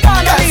know she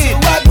gonna lead.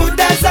 You are good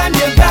as and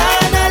you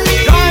gonna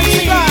lead.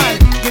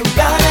 You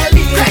gonna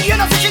lead. Greg, you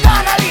know she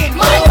gonna lead.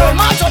 Michael,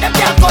 March on them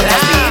can't cut the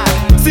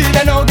speed. See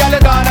them now, girl, you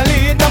gonna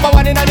lead. Number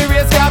one in the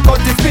race, can't cut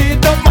the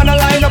speed. Tough man a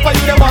line up, and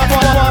you them want.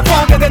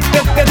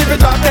 Get it,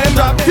 drop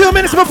them. Few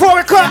minutes before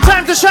we call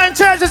time to shine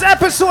churches,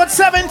 episode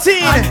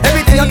 17.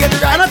 Everything you get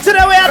right. And up to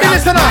the way I be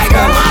listening.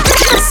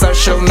 So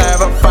she'll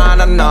never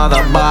find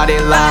another body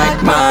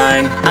like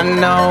mine. I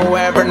know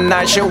every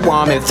night she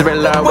want me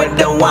thriller with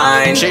the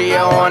wine. She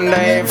on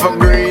day for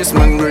grease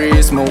my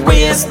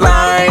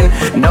waistline.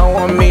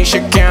 Knowing me she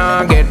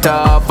can't get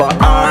off of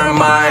her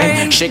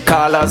mind. She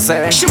call her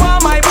say she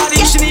want my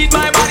body, she need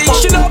my body,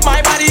 she love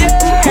my body, yeah.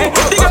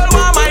 The girl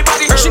want my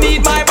body, she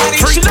need my body,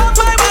 she love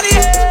my body,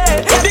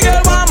 yeah. The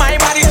girl want my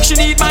body, she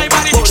need my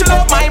body, she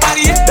love my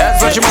body, yeah.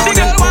 That's what she want. The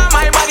girl want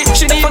my body,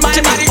 she need my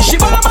body, she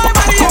want my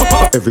body,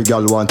 yeah. Every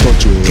girl want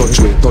touch way.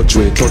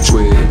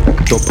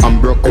 Top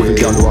and broke way. Every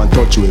girl want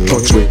touch way.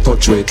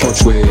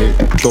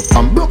 Top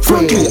and broke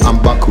front way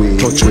and back way.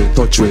 Touch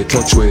way.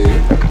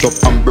 Top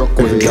and broke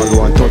way. Every girl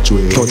want touch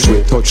way.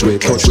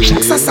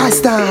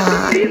 Exercise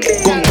time.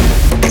 Come,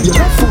 your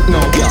left foot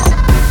now, yeah.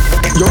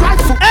 Your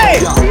right foot,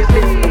 yeah.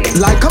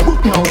 Like a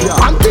boot now,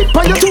 yeah. And tip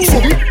on your two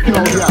foot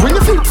now, yeah. When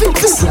you feel,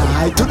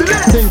 slide to the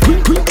left, then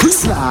quick,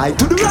 slide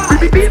to the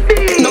right.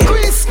 No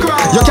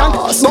crisscross. You can't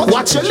not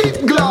watch your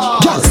lip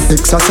gloss. Yes.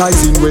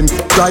 Exercising when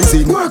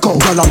rising. Work out.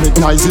 Y'all make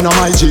nice in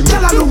my gym.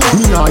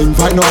 Me nah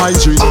invite no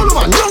hygiene.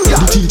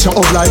 The teacher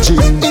obliging.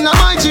 In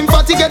my gym,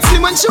 party get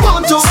slim when she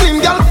want to.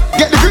 Slim girl,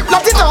 get the grip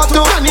like it ought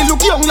to. And you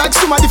look young like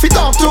somebody fit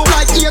talk to.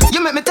 Like yes,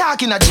 you make me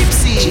talk in a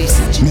gypsy.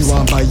 Me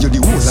want buy you the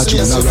whole of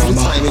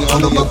Generama.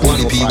 On the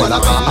bully people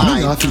like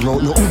me not feel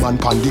out no woman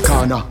pan the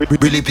corner.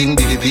 Billy Ping,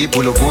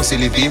 pull up on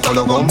silly people,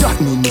 follow on. That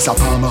mean Mr.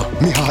 Palmer.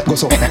 Me heart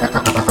goes up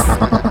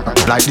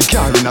like the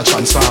car in a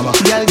transformer.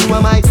 Girl, you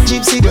are my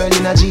gypsy girl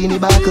in a genie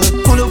buckle.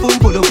 Pull up,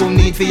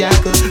 need for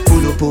yackle.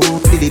 Pull up,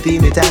 Billy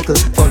Ping, me tackle.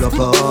 Follow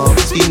up,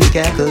 spin the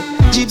cackle.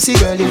 Gypsy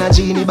girl in a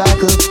genie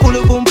buckle. Pull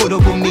up,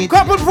 need.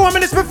 Couple 4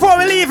 minutes before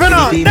we leave, you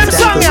know. Them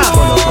song,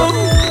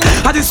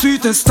 yeah. At the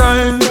sweetest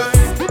time,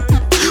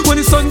 when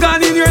the sun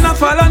gone in here and I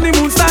fall and the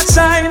moon start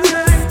shine.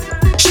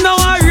 She know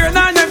I hear and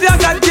I never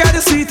got care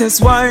the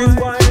sweetest wine.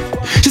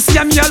 She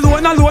see me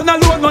alone,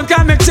 none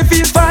can make she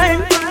feel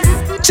fine.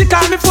 She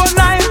call me phone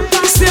line,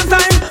 same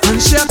time,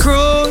 and she a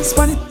cruise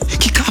on it.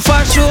 Kick off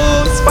her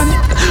shoes on it.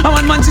 I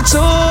want man to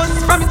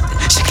choose from it.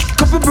 She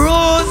kick up her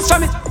bros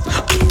from it.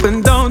 Up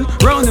and down,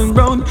 round and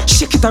round,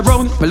 shake it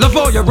around. Me love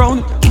all you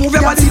round. Move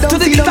your body to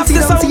the beat of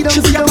the sound.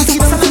 She see a pussy.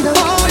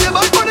 Oh, your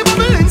back body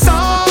bubbling so.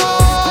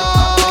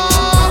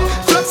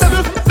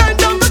 Flexible, bend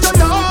down to your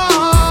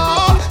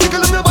door.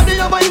 Jiggle up your body,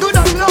 your mind go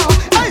down low.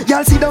 Hey,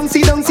 girl, sit down,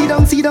 toe.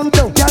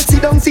 Girl, sit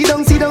down, toe.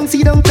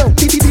 Sit down, toe.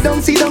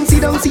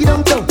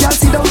 Girl,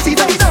 sit down,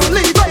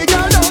 leave my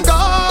girl don't go.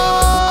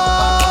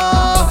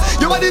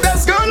 You are the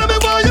best girl of me,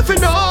 boy, if you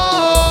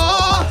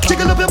know.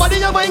 Jiggle up your body,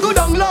 your mind go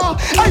down low.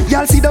 Hey,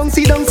 girl, sit down,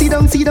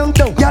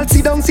 toe. Girl,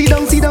 sit down, toe. Sit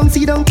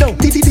down, toe.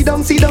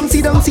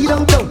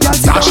 Girl,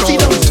 sit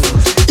down.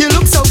 You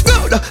look so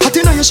good. Hot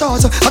inna your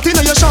shorts,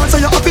 so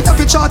you up it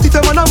short. If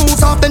you wanna move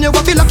off, then you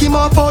have to lock him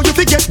off. Or you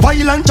forget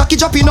violent, Jackie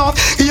dropping off.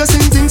 Hear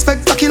sing things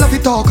spectacular we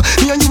talk.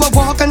 Me and you a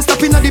walk and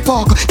stop inna the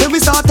park. Then we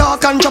start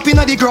talk and drop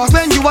inna the grass.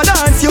 When you a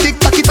dance, you tick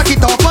tacky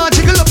talk. Man,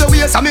 jiggle up the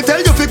waist, and me tell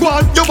you fig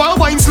one. You want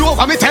wine slow,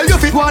 and me tell you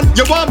fig one.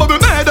 You want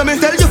bubble mad, and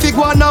me tell you fig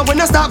one. Now when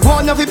I start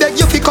going, I fi beg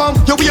you fi come.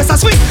 Your waist a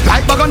sweet,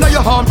 like bag under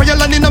your arm. For you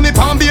landing on me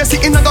palm, be a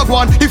sitting a go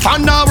one. The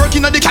fan now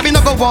working at the cabin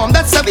a go warm.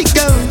 That's a big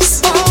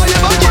dance. Oh, you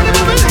want money,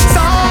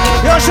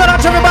 Yo, shout out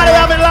to everybody we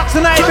having locked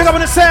tonight. Pick up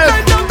on yourself.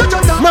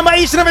 Remember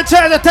each and every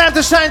Thursday, time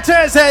to shine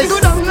Thursdays.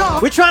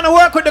 We're trying to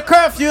work with the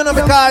curfew, you know,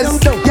 because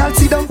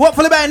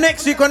hopefully by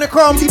next week when it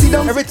comes,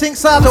 everything's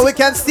sorted. We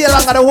can stay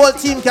longer. The whole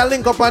team can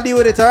link up and deal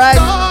with it,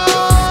 alright?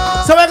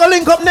 So we're gonna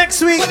link up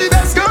next week.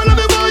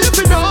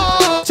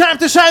 Time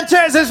to shine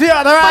Thursdays, we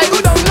are, alright?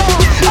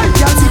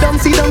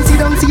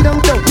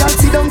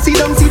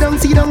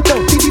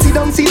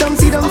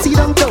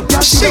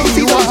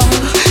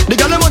 The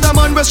girl mother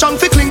man was strong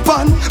fi cling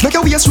pan. Make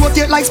your waist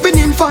rotate like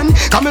spinning fan.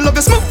 Come and love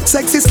your smooth,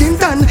 sexy skin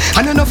tan.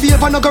 And you no fear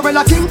for no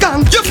gorilla King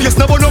Kong. Your face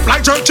no burn up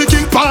like jerky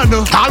King Pan.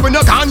 All when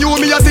you can, you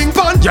me a think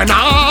pan. You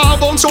nah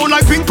bounce sound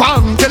like ping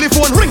pong.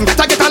 Telephone ring that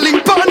I get a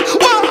link pan.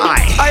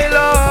 Why? I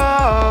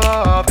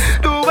love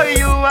the way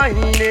you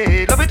whine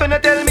it. Love it when you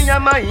tell me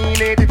I'm mine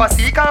it. If I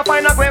see can't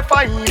find, I go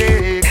find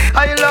it.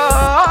 I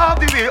love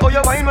the way oh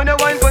you whine when you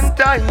whine one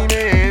time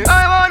it.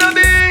 I wanna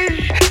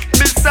be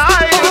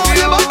beside you.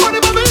 Your back on the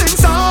bubbling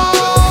song.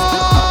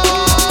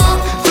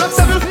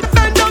 Flexible.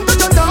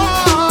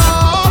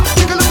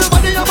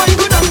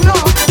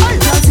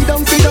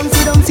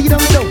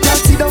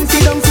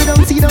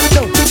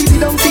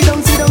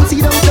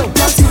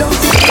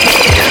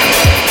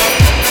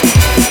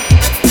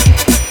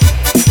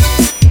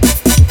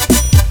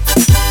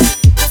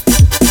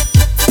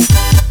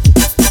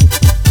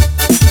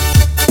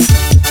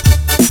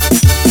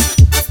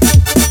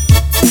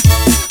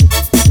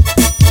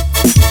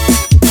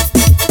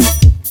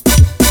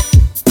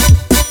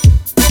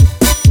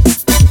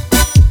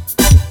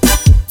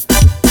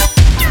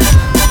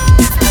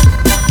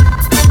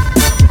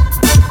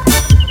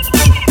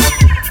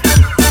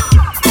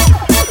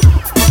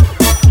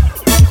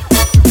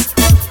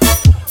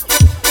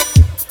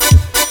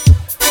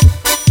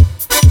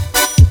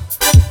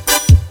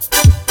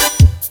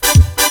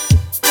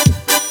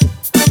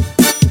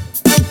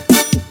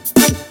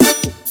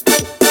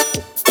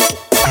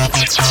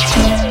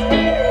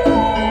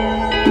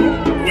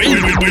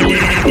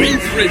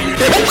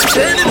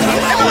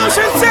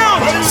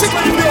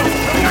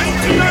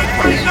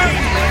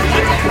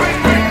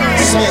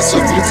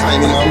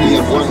 Yo,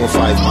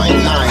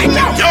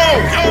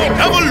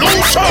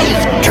 Evolution.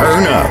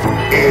 Turn up.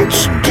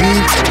 It's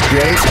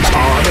DJ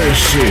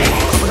Odyssey.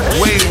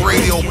 Wave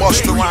Radio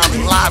Buster Rhymes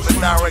live and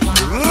direct.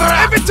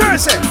 Every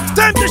Thursday,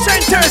 10 to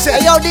Thursday.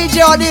 Hey, yo,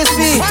 DJ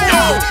Odyssey.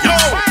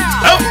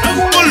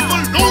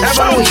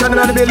 Evolution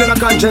in the building of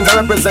conscience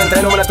I represent.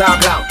 I know when I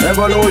talk loud.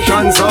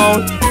 Evolution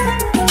sound.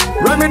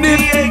 Remedy,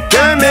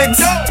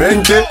 K-Mix,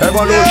 Pinky.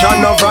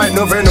 Evolution no right,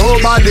 no for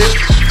nobody,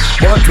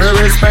 but we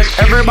respect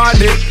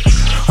everybody.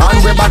 And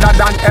we better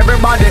than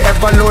everybody.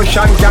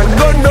 Evolution can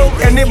go no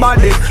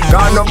anybody.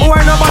 Cause no boy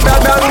no better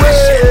than we.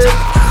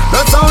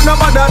 No sound no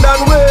better than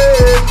we.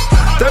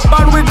 Step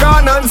on we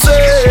gone and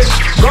say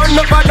gun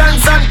up a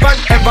dance and pan.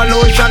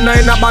 Evolution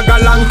in a bag of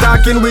long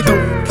talking. We do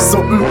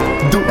something,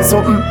 do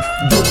something,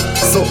 do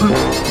something,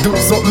 do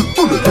something,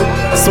 do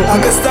something. I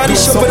can start the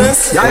show for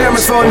this. Yeah, I'm a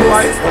son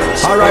wife.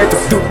 Alright,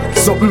 do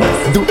something,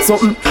 do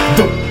something,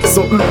 do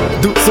something,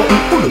 do something,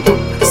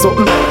 do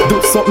something, do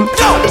something.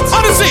 Yo,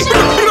 Odyssey,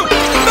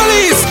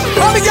 Belize,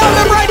 all the girls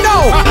them right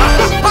now.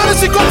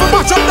 Odyssey come for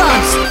match up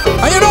dance.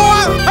 And you know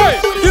what? Hey,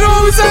 you know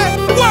what we say?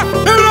 What?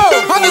 You know?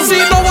 Odyssey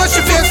don't wash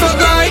your face up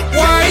like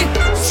why?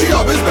 She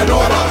always been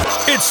on that.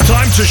 It's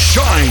time to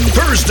shine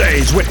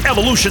Thursdays with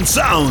Evolution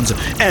Sounds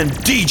and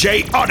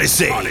DJ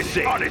Odyssey.